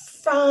you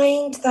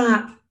find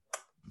that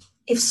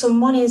if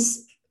someone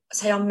is,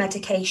 say, on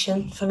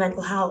medication for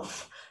mental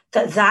health,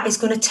 that is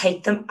going to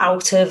take them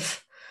out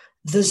of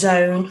the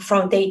zone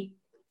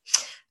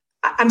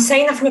I'm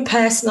saying that from a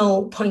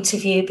personal point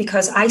of view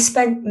because I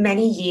spent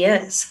many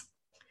years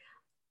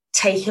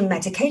taking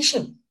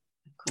medication.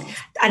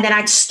 And then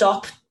I'd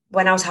stop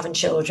when I was having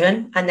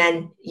children, and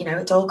then, you know,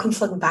 it'd all come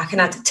flooding back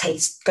and I'd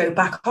go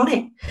back on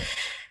it.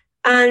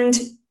 And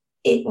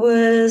it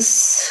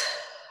was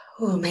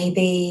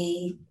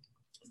maybe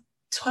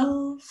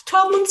 12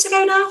 months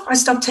ago now, I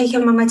stopped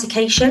taking my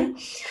medication.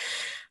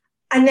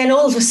 And then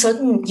all of a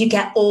sudden you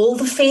get all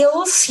the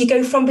feels. You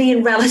go from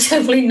being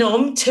relatively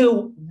numb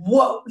to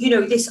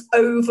this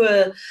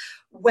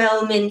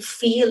overwhelming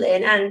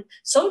feeling. And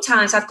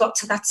sometimes I've got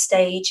to that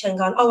stage and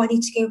gone, I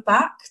need to go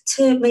back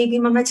to maybe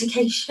my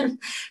medication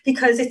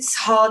because it's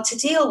hard to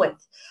deal with.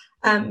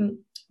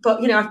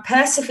 But, you know, I've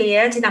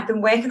persevered and I've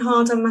been working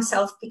hard on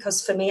myself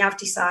because for me, I've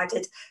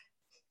decided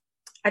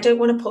I don't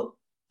want to put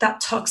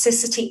that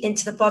toxicity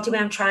into the body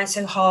when I'm trying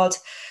so hard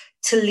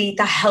to lead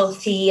the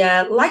healthy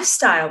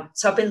lifestyle.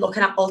 So I've been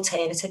looking at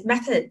alternative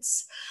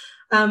methods.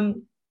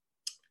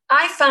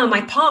 I found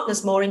my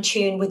partner's more in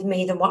tune with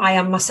me than what I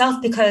am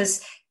myself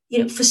because, you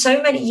know, for so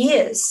many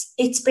years,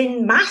 it's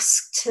been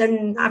masked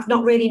and I've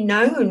not really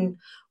known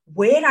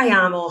where I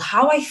am or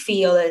how I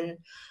feel. And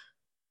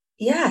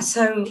yeah,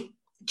 so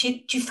do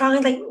you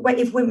find like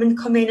if women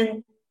come in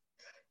and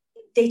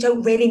they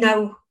don't really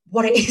know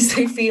what it is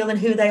they feel and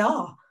who they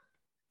are?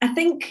 I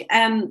think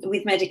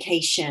with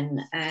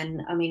medication,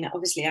 and I mean,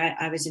 obviously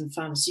I was in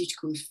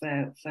pharmaceuticals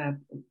for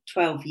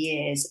 12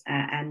 years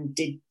and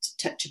did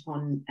touch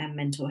upon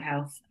mental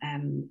health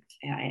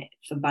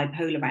for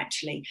bipolar,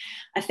 actually.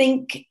 I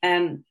think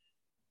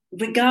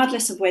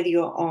regardless of whether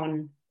you're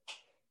on,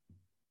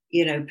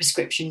 you know,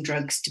 prescription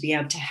drugs to be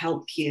able to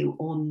help you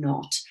or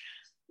not,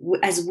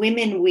 as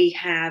women, we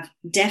have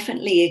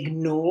definitely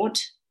ignored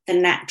the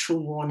natural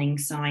warning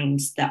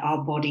signs that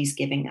our body's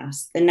giving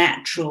us, the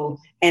natural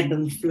ebb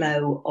and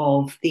flow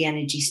of the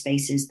energy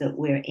spaces that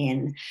we're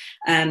in.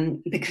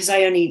 Because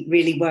I only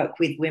really work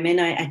with women,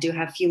 I do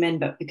have a few men,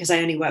 but because I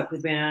only work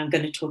with women, I'm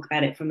going to talk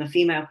about it from a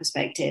female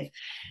perspective.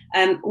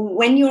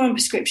 When you're on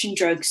prescription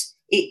drugs,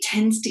 it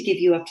tends to give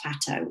you a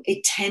plateau.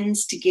 It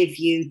tends to give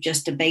you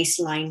just a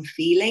baseline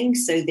feeling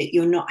so that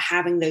you're not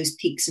having those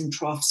peaks and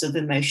troughs of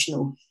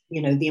emotional,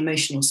 you know, the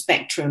emotional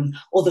spectrum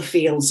or the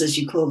feels, as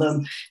you call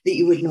them, that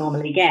you would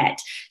normally get.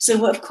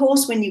 So, of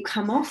course, when you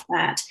come off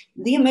that,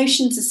 the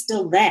emotions are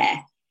still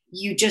there.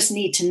 You just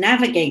need to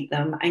navigate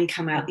them and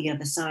come out the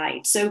other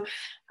side. So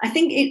I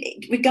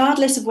think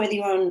regardless of whether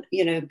you're on,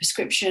 you know,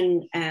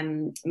 prescription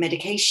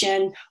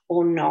medication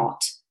or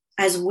not,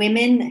 as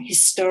women,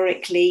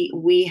 historically,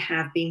 we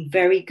have been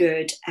very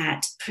good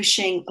at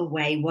pushing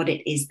away what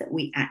it is that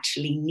we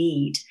actually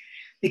need,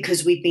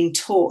 because we've been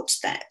taught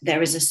that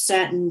there is a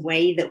certain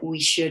way that we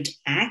should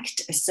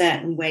act, a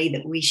certain way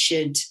that we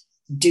should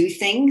do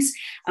things.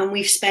 And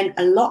we've spent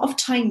a lot of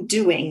time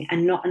doing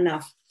and not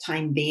enough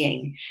time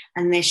being.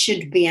 And there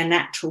should be a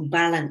natural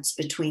balance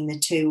between the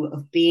two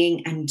of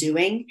being and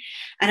doing.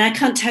 And I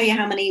can't tell you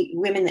how many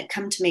women that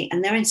come to me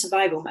and they're in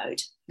survival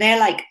mode. They're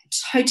like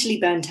totally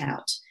burnt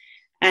out.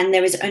 And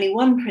there is only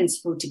one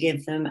principle to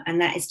give them,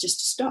 and that is just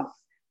to stop.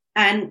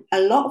 And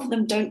a lot of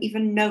them don't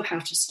even know how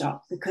to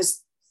stop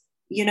because,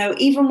 you know,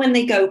 even when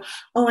they go,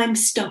 oh, I'm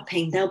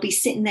stopping, they'll be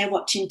sitting there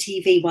watching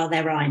TV while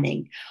they're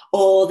ironing,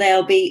 or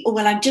they'll be, oh,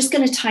 well, I'm just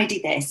going to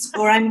tidy this,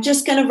 or I'm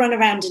just going to run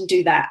around and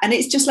do that. And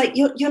it's just like,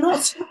 you're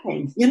not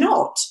stopping. You're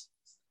not.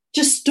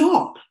 Just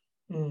stop.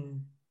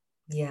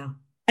 Yeah.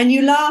 And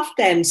you laugh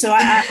then. So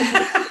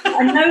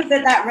I know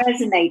that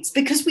resonates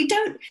because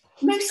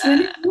most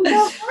women don't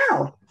know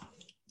how.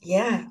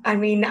 Yeah, I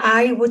mean,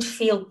 I would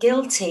feel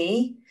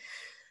guilty,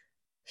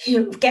 you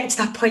know, get to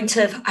that point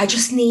of I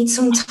just need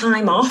some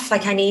time off.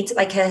 Like I need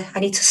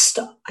to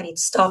stop. I need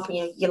to stop.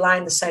 You know, you lie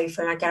on the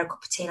sofa and I get a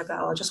cup of tea and I go,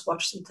 I'll just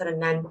watch something,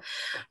 and then,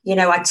 you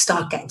know, I'd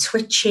start getting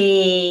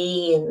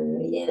twitchy,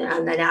 and you know,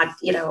 and then I'd,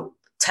 you know,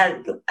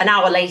 an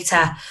hour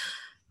later,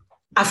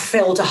 I've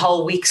filled a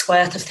whole week's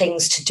worth of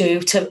things to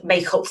do to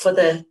make up for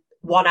the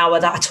 1 hour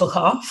that I took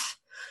off.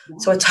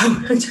 So I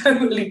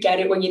totally get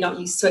it when you're not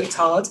used to it. It's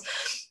hard.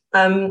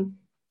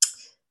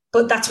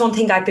 But that's one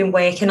thing I've been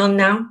working on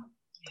now.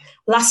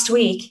 Last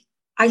week,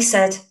 I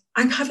said,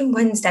 I'm having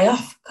Wednesday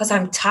off because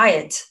I'm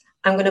tired.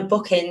 I'm going to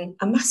book in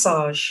a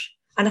massage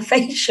and a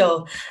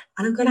facial,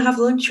 and I'm going to have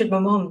lunch with my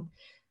mum.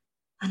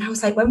 And I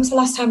was like, when was the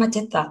last time I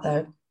did that,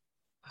 though?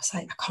 I was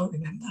like, I can't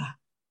remember.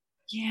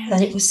 Yeah.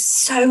 And it was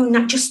so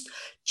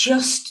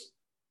just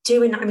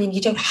doing. I mean,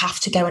 you don't have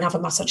to go and have a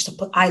massage,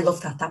 but I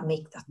love that.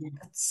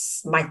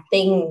 That's my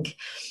thing.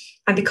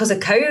 And because of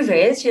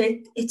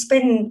COVID, it's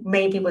been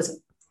was it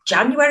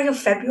January or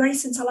February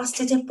since I last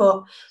did it,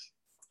 but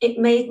it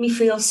made me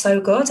feel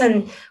so good.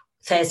 And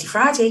Thursday,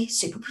 Friday,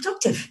 super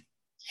productive.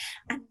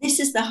 And this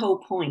is the whole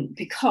point,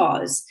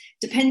 because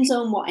depends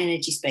on what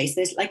energy space.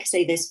 There's, like I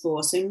say, there's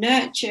 4. So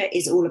nurture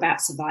is all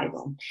about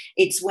survival.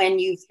 It's when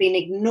you've been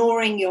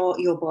ignoring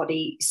your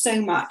body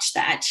so much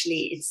that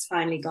actually it's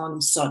finally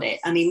gone, sod it.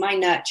 I mean, my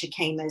nurture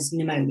came as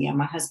pneumonia.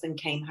 My husband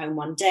came home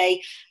one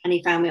day and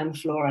he found me on the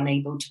floor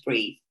unable to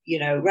breathe,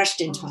 rushed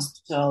into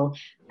hospital,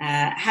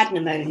 had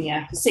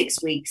pneumonia for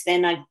 6 weeks.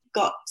 Then I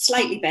got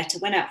slightly better,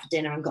 went out for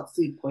dinner and got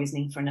food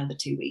poisoning for another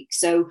 2 weeks.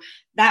 So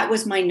that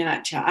was my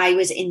nurture. I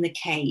was in the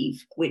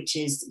cave, which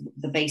is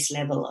the base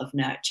level of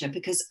nurture,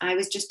 because I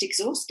was just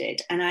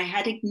exhausted and I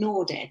had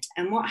ignored it.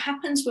 And what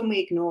happens when we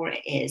ignore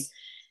it is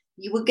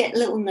you will get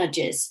little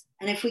nudges.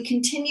 And if we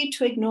continue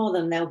to ignore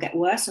them, they'll get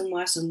worse and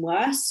worse and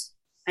worse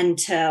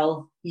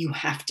until you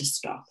have to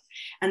stop.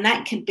 And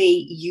that could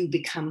be you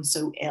become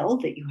so ill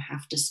that you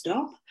have to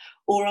stop.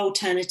 Or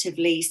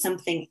alternatively,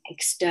 something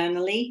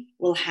externally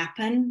will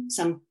happen,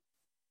 some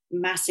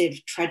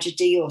massive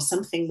tragedy or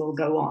something will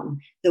go on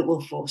that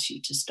will force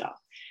you to stop.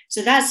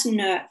 So that's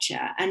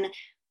nurture. And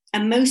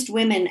most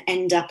women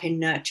end up in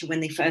nurture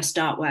when they first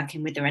start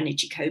working with their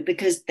energy code,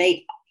 because they're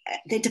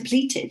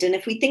depleted. And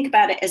if we think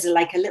about it as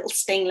like a little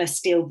stainless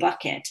steel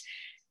bucket,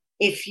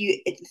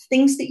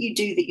 things that you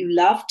do that you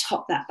love,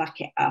 top that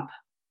bucket up.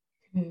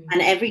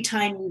 And every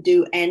time you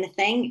do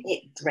anything,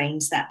 it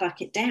drains that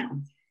bucket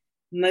down.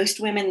 Most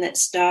women that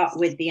start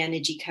with the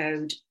energy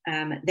code,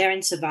 they're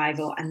in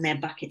survival and their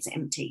bucket's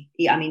empty.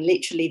 I mean,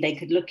 literally, they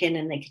could look in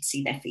and they could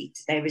see their feet.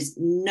 There is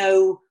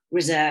no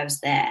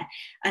reserves there.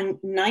 And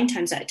 9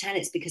 times out of 10,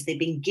 it's because they've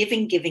been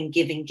giving,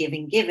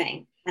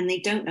 and they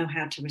don't know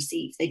how to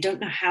receive. They don't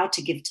know how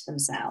to give to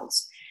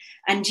themselves.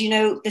 And,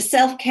 the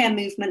self-care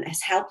movement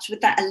has helped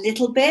with that a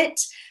little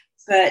bit.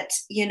 But,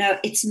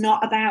 it's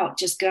not about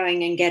just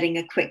going and getting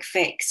a quick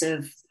fix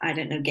of, I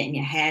don't know, getting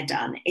your hair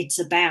done. It's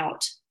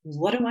about,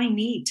 what do I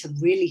need to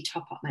really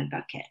top up my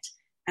bucket?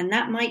 And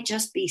that might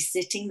just be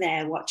sitting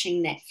there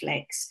watching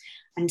Netflix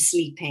and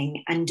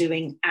sleeping and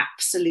doing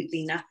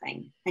absolutely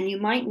nothing. And you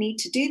might need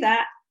to do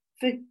that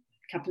for a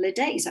couple of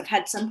days. I've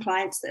had some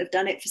clients that have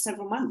done it for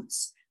several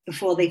months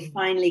before they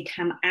finally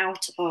come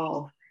out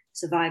of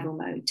survival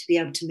mode to be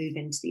able to move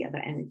into the other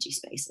energy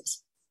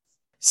spaces.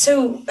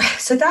 So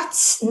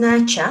that's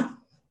nurture.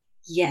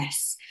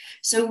 Yes.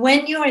 So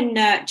when you're in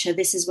nurture,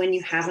 this is when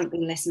you haven't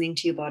been listening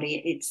to your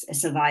body. It's a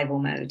survival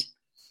mode.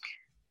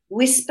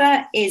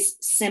 Whisper is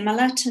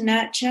similar to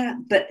nurture,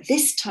 but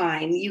this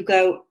time you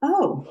go,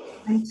 oh,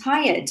 I'm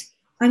tired.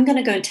 I'm going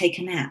to go and take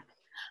a nap.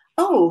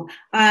 Oh,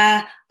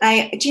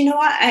 do you know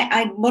what?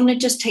 I want to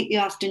just take the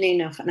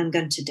afternoon off and I'm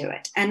going to do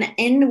it. And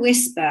in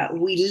Whisper,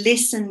 we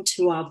listen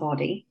to our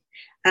body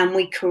and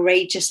we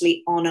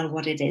courageously honor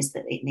what it is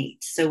that it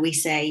needs. So we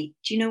say,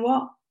 do you know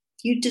what?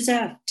 You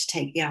deserve to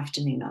take the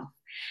afternoon off.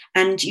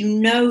 And you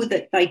know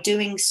that by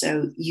doing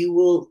so, you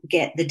will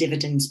get the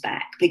dividends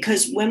back.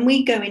 Because when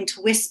we go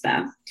into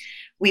Whisper,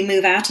 we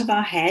move out of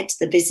our head,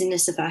 the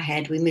busyness of our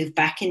head, we move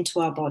back into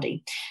our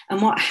body.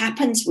 And what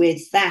happens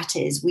with that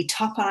is we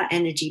top our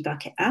energy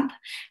bucket up.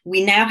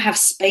 We now have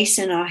space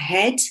in our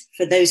head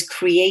for those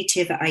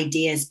creative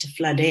ideas to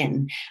flood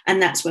in.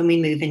 And that's when we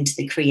move into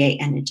the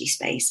create energy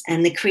space.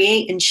 And the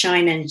create and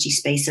shine energy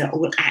space are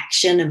all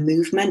action and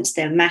movement.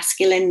 They're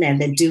masculine, they're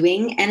the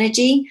doing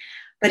energy,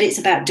 but it's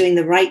about doing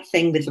the right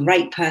thing with the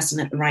right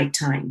person at the right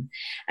time.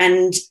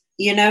 And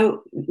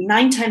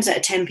 9 times out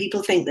of 10,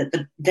 people think that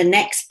the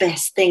next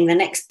best thing, the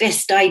next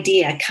best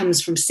idea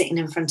comes from sitting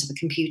in front of a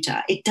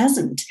computer. It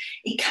doesn't.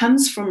 It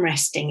comes from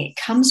resting. It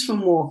comes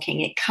from walking.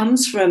 It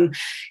comes from,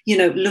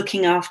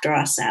 looking after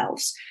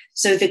ourselves.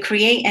 So the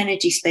create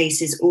energy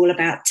space is all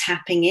about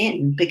tapping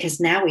in,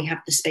 because now we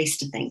have the space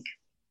to think.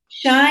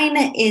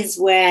 Shine is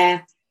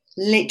where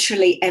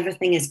literally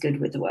everything is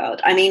good with the world.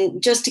 I mean,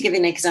 just to give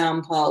an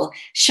example,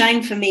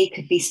 shine for me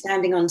could be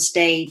standing on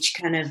stage,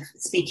 kind of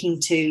speaking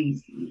to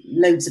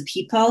loads of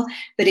people,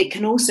 but it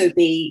can also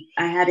be,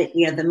 I had it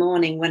the other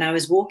morning when I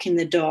was walking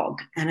the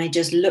dog and I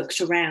just looked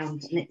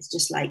around and it's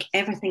just like,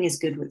 everything is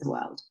good with the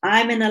world.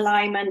 I'm in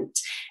alignment.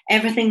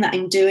 Everything that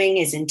I'm doing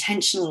is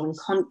intentional and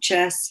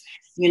conscious.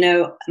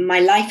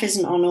 My life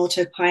isn't on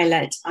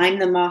autopilot. I'm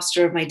the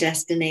master of my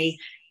destiny.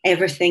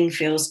 Everything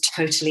feels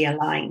totally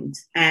aligned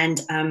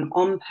and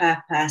on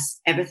purpose.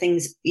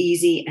 Everything's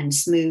easy and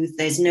smooth.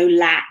 There's no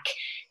lack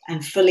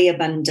and fully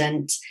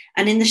abundant.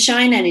 And in the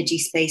shine energy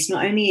space,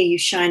 not only are you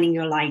shining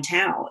your light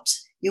out,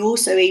 you're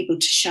also able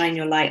to shine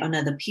your light on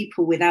other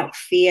people without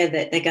fear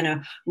that they're going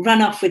to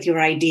run off with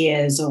your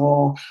ideas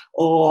or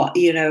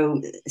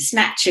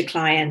snatch your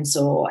clients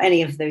or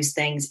any of those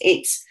things.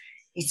 It's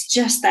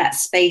just that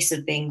space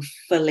of being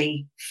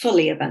fully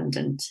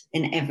abundant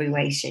in every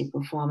way, shape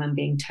or form, and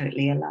being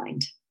totally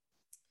aligned.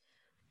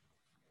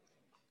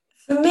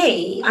 For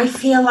me, I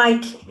feel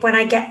like when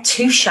I get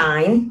to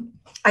shine,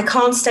 I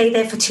can't stay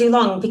there for too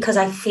long because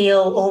I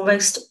feel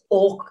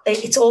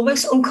it's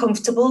almost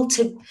uncomfortable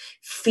to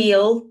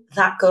feel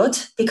that good,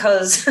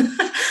 because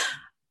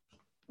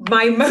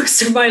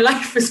most of my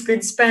life has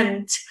been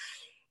spent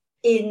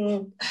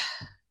in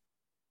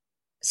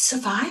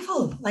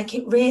survival. Like,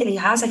 it really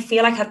has. I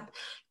feel like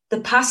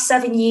the past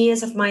 7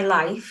 years of my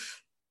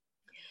life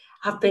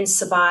have been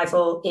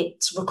survival.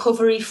 It's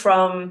recovery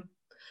from,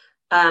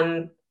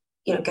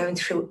 going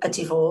through a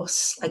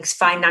divorce, like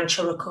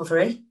financial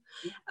recovery.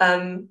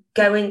 Then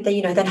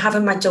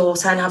having my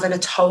daughter and having a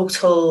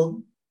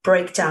total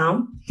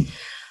breakdown.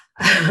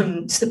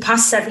 So the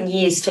past 7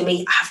 years for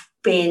me have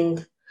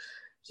been,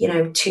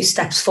 2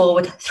 steps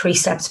forward, 3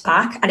 steps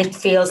back. And it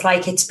feels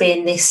like it's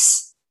been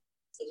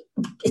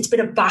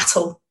a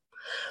battle.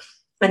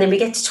 And then we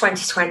get to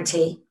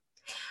 2020,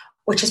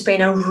 which has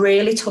been a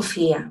really tough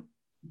year.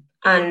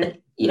 And,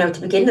 at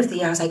the beginning of the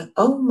year, I was like,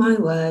 oh my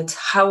word,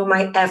 how am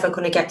I ever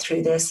going to get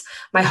through this?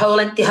 The whole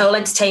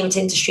entertainment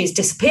industry has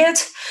disappeared.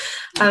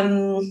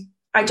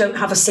 I don't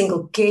have a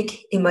single gig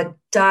in my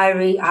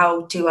diary.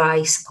 How do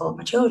I support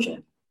my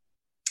children?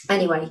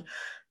 Anyway,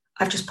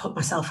 I've just put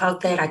myself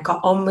out there. I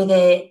got on with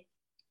it.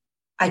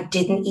 I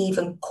didn't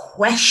even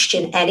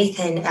question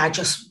anything.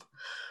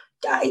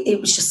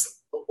 It was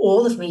just,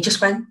 all of me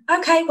just went,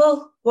 okay,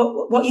 well,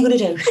 what are you going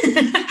to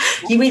do?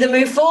 You either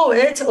move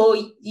forward or,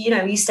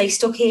 you stay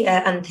stuck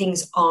here and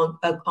things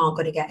aren't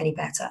going to get any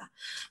better.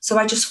 So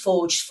I just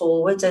forged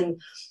forward.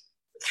 And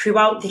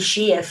throughout this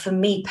year, for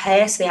me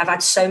personally, I've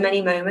had so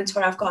many moments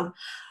where I've gone,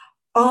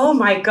 oh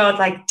my God,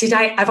 like,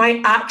 have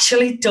I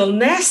actually done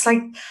this?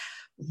 Like,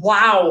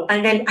 wow.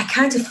 And then I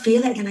kind of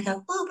feel it and I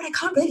go, oh, but I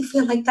can't really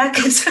feel like that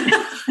because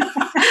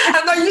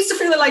I'm not used to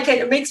feeling like it.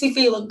 It makes me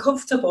feel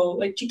uncomfortable.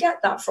 Like, do you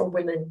get that from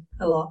women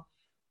a lot?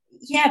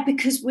 Yeah,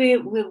 because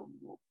we've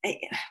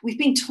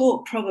been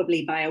taught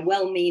probably by a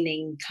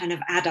well-meaning kind of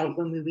adult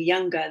when we were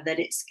younger that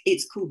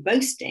it's called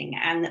boasting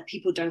and that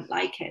people don't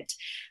like it.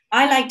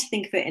 I like to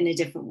think of it in a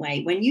different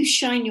way. When you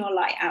shine your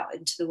light out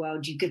into the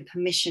world, you give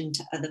permission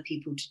to other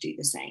people to do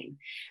the same.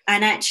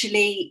 And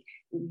actually,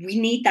 we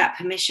need that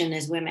permission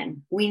as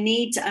women.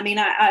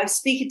 I was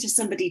speaking to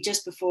somebody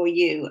just before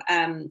you,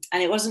 and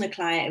it wasn't a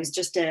client, it was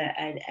just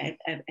a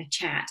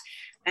chat.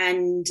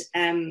 And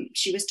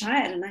she was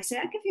tired. And I said,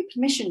 I'll give you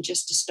permission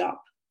just to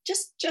stop.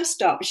 Just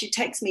stop. She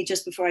texted me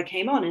just before I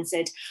came on and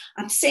said,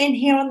 I'm sitting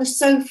here on the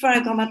sofa,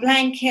 I got my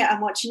blanket, I'm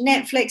watching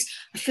Netflix,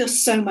 I feel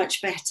so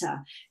much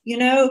better.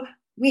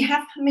 We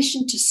have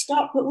permission to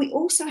stop, but we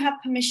also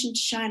have permission to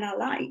shine our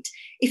light.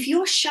 If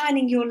you're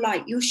shining your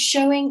light, you're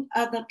showing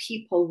other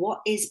people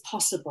what is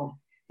possible.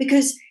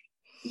 Because,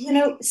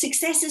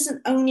 success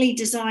isn't only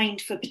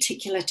designed for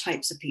particular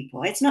types of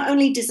people. It's not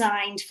only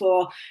designed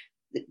for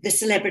the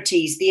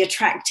celebrities, the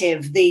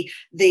attractive, the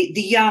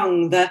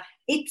young,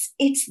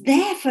 it's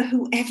there for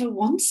whoever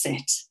wants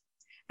it.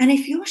 And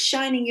if you're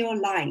shining your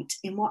light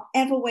in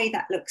whatever way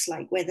that looks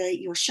like, whether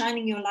you're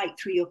shining your light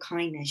through your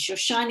kindness, you're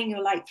shining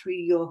your light through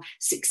your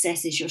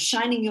successes, you're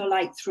shining your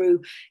light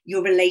through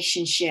your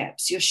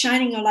relationships, you're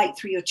shining your light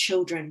through your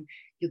children,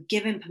 you're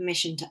giving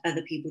permission to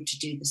other people to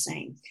do the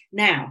same.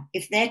 Now,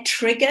 if they're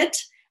triggered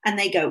and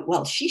they go,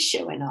 well, she's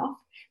showing off,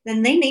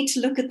 then they need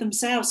to look at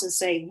themselves and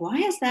say, why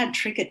has that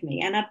triggered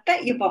me? And I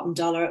bet your bottom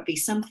dollar it'd be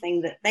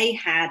something that they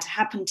had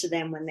happen to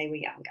them when they were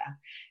younger,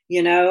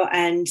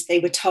 and they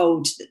were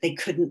told that they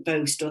couldn't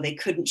boast or they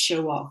couldn't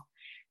show off.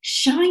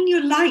 Shine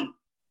your light,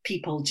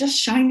 people. Just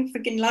shine your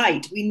freaking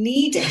light. We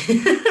need it,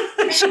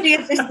 especially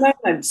at this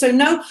moment. So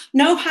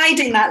no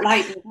hiding that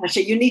light,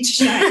 Natasha. You need to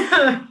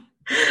shine.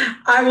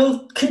 I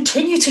will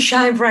continue to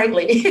shine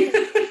brightly.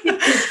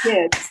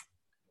 Good.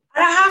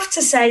 And I have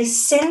to say,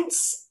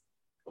 since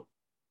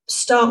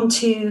starting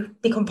to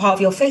become part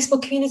of your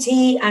Facebook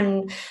community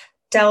and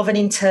delving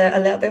into a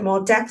little bit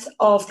more depth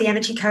of the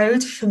energy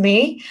code, for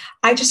me,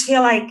 I just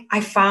feel like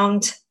I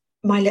found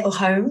my little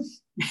home.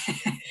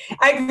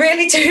 I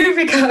really do,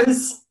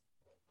 because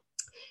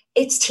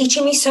it's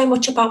teaching me so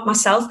much about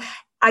myself.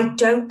 I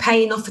don't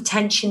pay enough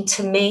attention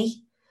to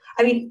me.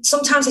 I mean,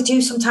 sometimes I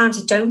do, sometimes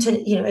I don't, and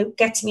it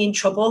gets me in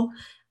trouble.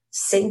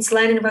 Since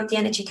learning about the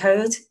energy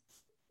code,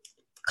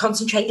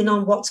 concentrating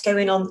on what's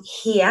going on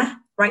here,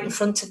 right in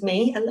front of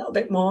me, a little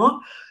bit more,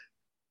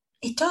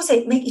 it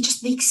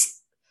just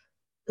makes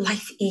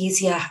life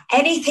easier.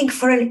 Anything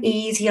for an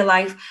easier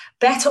life,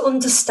 better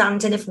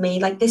understanding of me.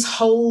 Like, this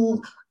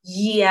whole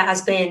year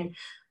has been,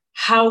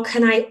 how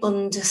can I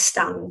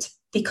understand?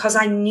 Because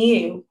I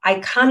knew I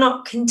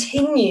cannot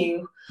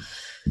continue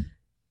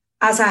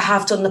as I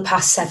have done the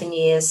past 7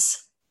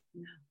 years.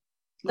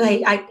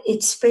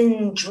 It's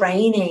been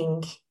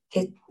draining.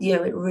 It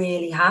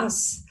really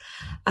has.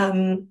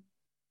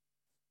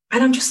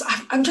 And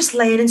I'm just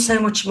learning so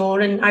much more.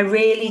 And I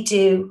really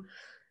do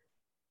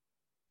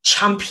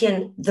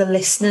champion the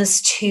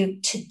listeners to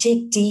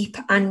dig deep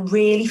and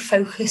really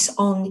focus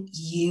on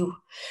you.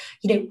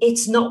 You know,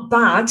 it's not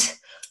bad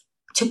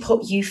to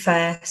put you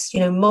first. You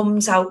know,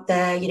 mums out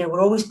there, you know,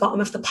 we're always bottom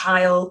of the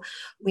pile.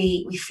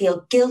 We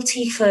feel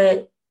guilty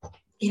for,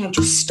 you know,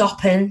 just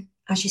stopping,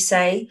 as you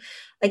say.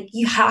 Like,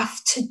 you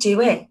have to do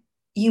it.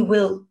 You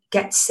will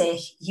get sick.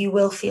 You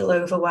will feel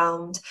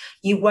overwhelmed.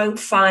 You won't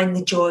find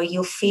the joy.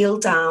 You'll feel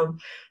down.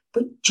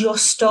 But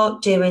just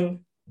start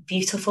doing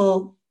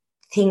beautiful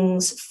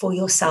things for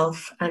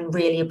yourself and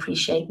really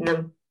appreciating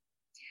them.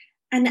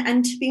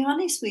 And to be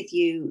honest with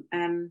you,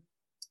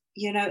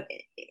 you know,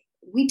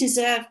 we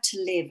deserve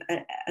to live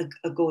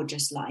a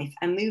gorgeous life,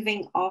 and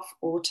moving off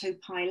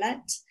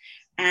autopilot.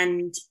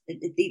 And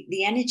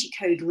the energy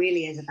code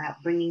really is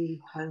about bringing you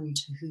home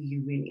to who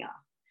you really are.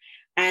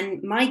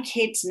 And my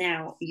kids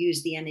now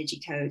use the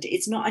energy code.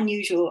 It's not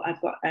unusual.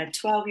 I've got a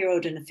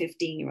 12-year-old and a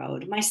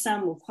 15-year-old. My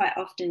son will quite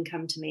often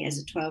come to me as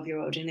a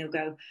 12-year-old and he'll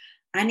go,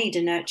 I need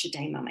a nurture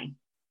day, mummy.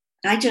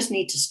 I just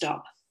need to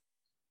stop.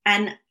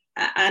 And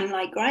I'm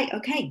like, right,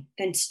 okay,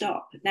 then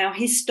stop. Now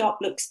his stop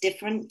looks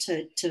different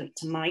to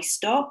my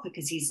stop,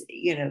 because he's,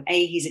 you know,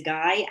 A, he's a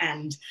guy,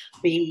 and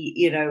B,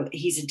 you know,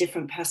 he's a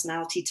different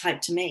personality type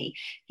to me.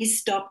 His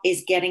stop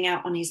is getting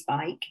out on his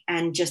bike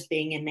and just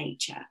being in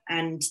nature.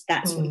 And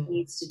that's what he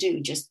needs to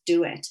do, just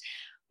do it.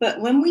 But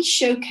when we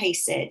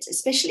showcase it,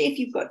 especially if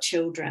you've got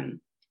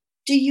children,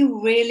 do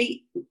you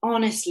really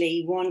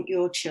honestly want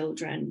your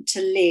children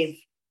to live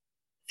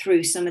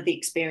through some of the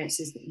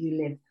experiences that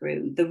you live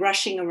through? The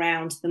rushing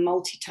around, the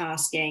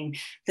multitasking,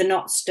 the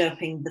not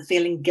stopping, the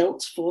feeling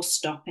guilt for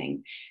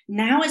stopping.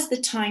 Now is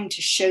the time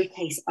to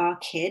showcase our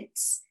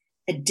kids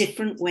a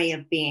different way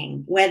of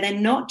being, where they're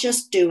not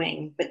just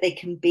doing, but they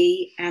can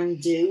be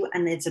and do,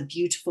 and there's a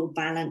beautiful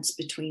balance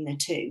between the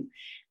two.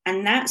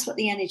 And that's what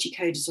the energy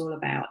code is all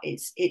about.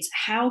 It's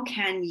how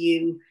can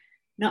you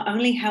not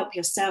only help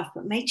yourself,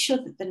 but make sure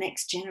that the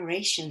next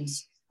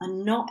generations are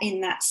not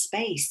in that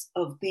space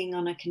of being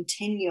on a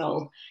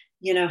continual,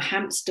 you know,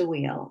 hamster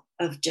wheel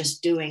of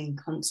just doing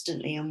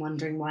constantly and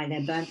wondering why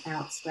they're burnt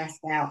out,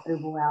 stressed out,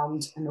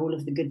 overwhelmed, and all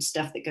of the good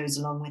stuff that goes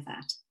along with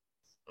that.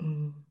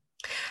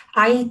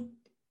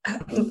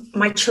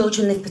 My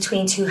children live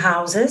between two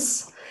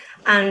houses,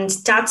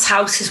 and Dad's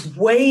house is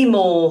way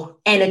more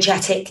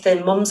energetic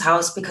than Mum's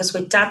house, because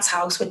with Dad's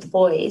house, with the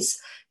boys,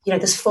 you know,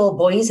 there's 4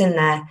 boys in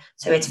there.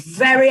 So it's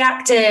very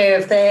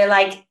active. They're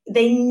like,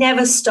 they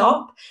never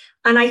stop.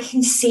 And I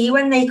can see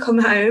when they come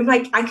home,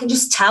 like, I can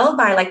just tell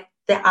by like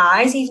their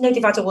eyes, even though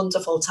they've had a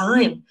wonderful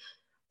time,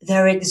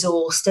 they're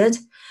exhausted.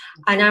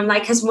 And I'm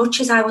like, as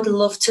much as I would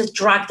love to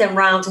drag them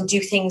around and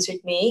do things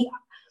with me,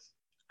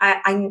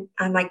 I'm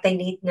like, they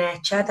need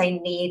nurture. They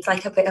need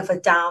like a bit of a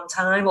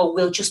downtime, or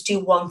we'll just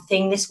do one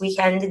thing this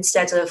weekend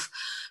instead of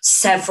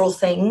several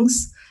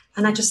things.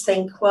 And I just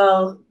think,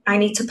 well, I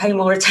need to pay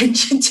more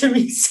attention to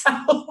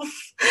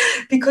myself,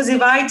 because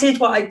if I did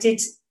what I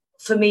did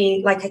for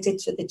me, like I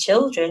did for the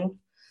children,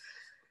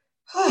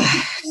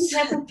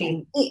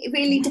 it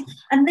really,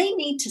 and they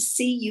need to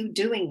see you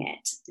doing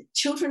it.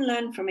 Children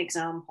learn from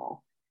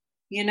example.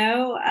 You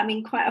know, I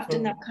mean, quite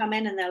often they'll come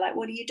in and they're like,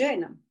 what are you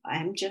doing?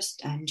 I'm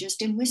just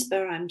in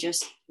whisper. I'm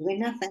just doing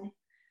nothing.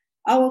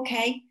 Oh,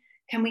 okay.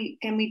 Can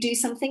we do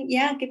something?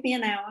 Yeah, give me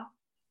an hour.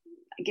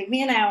 Give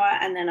me an hour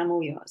and then I'm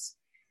all yours.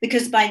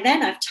 Because by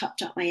then I've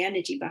topped up my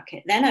energy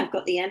bucket. Then I've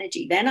got the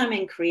energy. Then I'm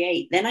in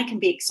create. Then I can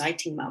be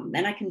exciting mum.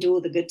 Then I can do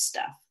all the good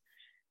stuff.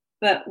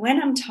 But when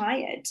I'm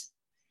tired,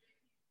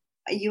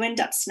 you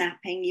end up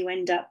snapping. You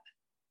end up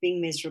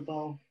being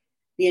miserable.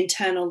 The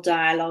internal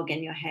dialogue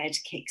in your head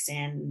kicks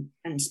in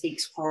and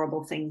speaks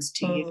horrible things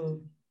to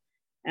you.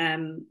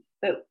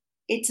 But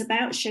it's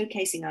about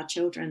showcasing our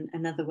children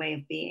another way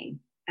of being.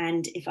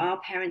 And if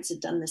our parents had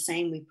done the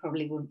same, we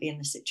probably wouldn't be in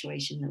the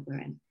situation that we're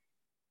in.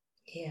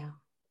 Yeah.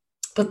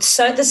 But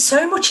so there's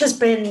so much has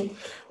been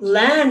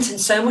learned and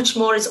so much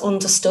more is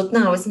understood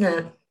now, isn't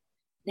it?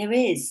 There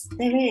is.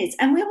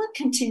 And we will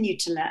continue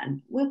to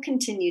learn. We'll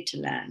continue to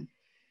learn,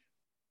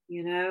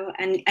 you know,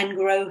 and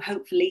grow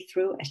hopefully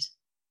through it.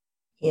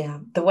 Yeah.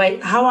 The way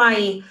how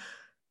I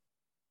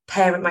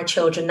parent my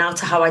children now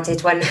to how I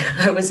did when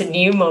I was a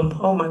new mum.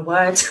 Oh my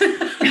word.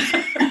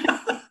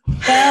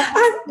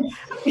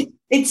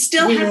 It's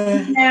still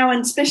happening now,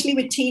 and especially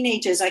with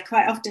teenagers, I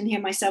quite often hear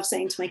myself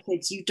saying to my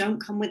kids, you don't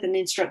come with an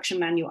instruction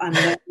manual. I'm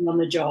learning on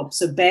the job,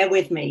 so bear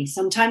with me.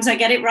 Sometimes I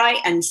get it right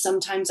and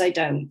sometimes I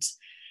don't.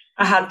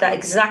 I had that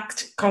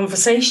exact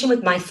conversation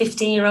with my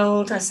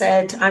 15-year-old. I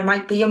said, I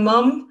might be a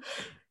mum,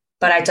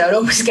 but I don't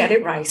always get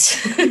it right.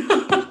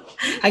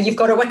 And you've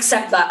got to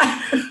accept that.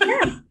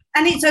 Yeah.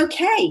 And it's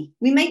okay.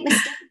 We make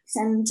mistakes,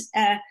 and,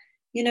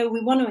 you know,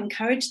 we want to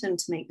encourage them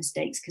to make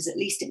mistakes, because at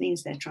least it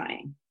means they're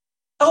trying.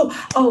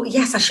 Oh,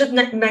 yes, I should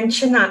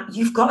mention that.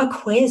 You've got a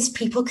quiz.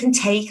 People can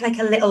take like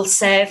a little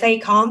survey,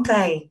 can't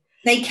they?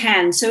 They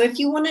can. So if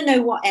you want to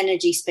know what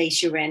energy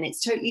space you're in,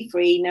 it's totally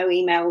free, no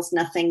emails,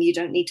 nothing. You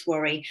don't need to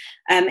worry.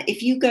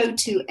 If you go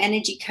to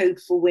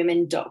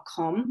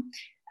energycodeforwomen.com,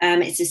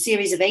 it's a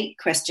series of 8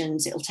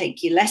 questions. It'll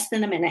take you less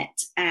than a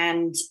minute,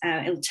 and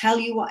it'll tell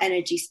you what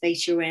energy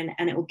space you're in,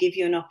 and it will give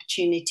you an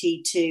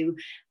opportunity to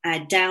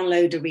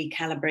download a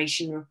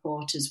recalibration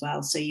report as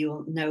well. So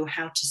you'll know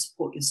how to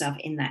support yourself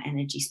in that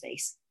energy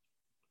space.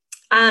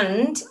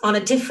 And on a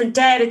different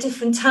day at a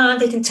different time,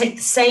 they can take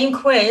the same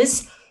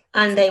quiz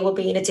and they will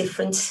be in a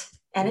different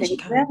energy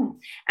code.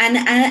 And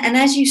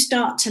as you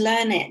start to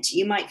learn it,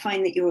 you might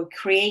find that you'll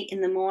create in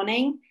the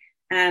morning,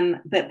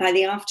 but by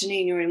the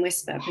afternoon you're in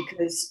whisper,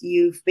 because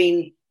you've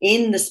been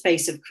in the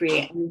space of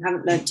create and you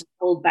haven't learned to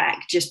hold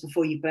back just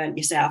before you burnt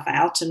yourself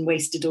out and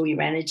wasted all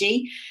your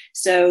energy.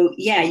 So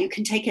yeah, you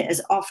can take it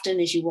as often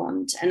as you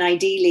want. And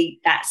ideally,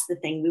 that's the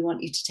thing. We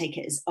want you to take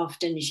it as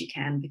often as you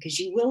can, because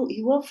you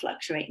will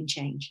fluctuate and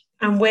change.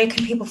 And where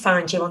can people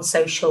find you on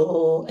social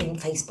or in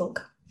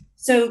Facebook?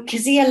 So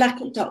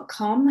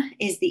KaziaLackett.com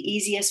is the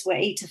easiest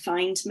way to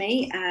find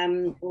me,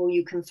 or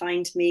you can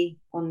find me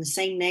on the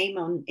same name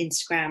on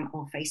Instagram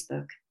or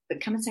Facebook.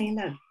 But come and say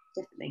hello,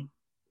 definitely.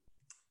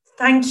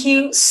 Thank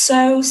you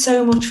so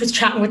much for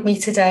chatting with me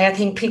today. I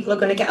think people are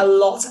going to get a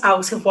lot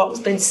out of what's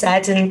been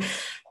said. And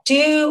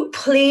do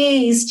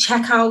please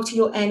check out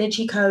your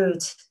energy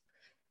code.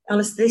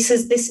 Honestly,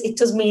 it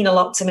does mean a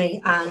lot to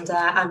me. And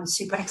I'm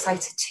super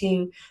excited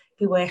to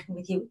be working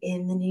with you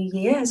in the new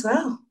year as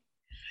well.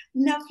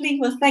 Lovely.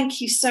 Well,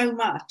 thank you so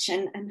much.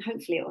 And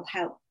hopefully it will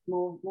help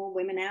more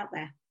women out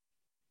there.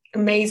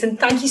 Amazing.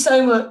 Thank you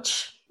so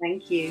much.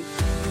 Thank you.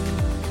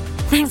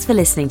 Thanks for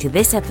listening to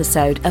this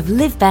episode of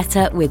Live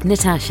Better with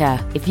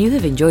Natasha. If you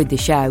have enjoyed the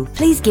show,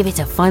 please give it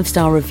a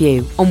 5-star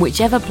review on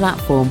whichever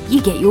platform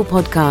you get your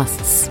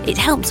podcasts. It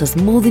helps us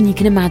more than you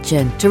can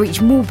imagine to reach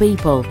more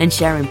people and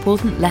share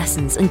important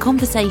lessons and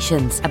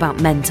conversations about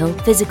mental,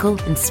 physical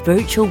and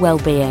spiritual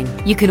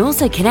well-being. You can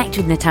also connect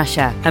with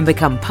Natasha and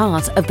become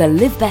part of the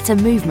Live Better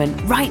movement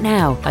right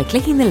now by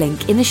clicking the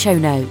link in the show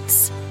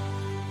notes.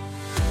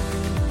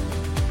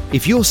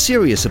 If you're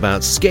serious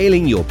about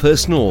scaling your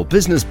personal or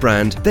business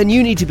brand, then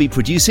you need to be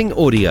producing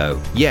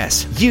audio.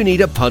 Yes, you need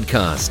a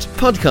podcast.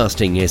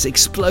 Podcasting is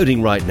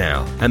exploding right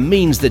now and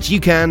means that you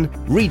can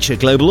reach a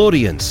global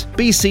audience,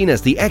 be seen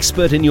as the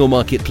expert in your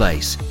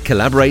marketplace,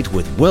 collaborate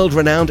with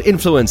world-renowned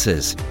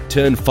influencers,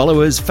 turn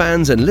followers,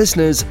 fans and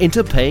listeners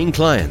into paying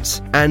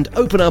clients, and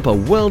open up a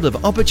world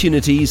of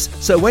opportunities.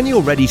 So when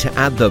you're ready to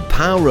add the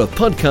power of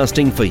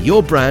podcasting for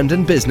your brand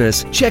and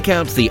business, check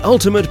out the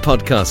Ultimate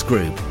Podcast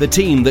Group, the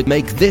team that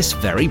make this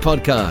very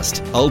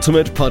podcast.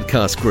 Ultimate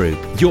Podcast Group,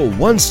 your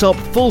one-stop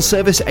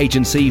full-service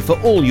agency for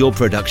all your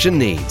production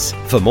needs.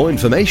 For more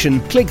information,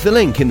 click the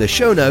link in the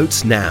show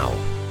notes now.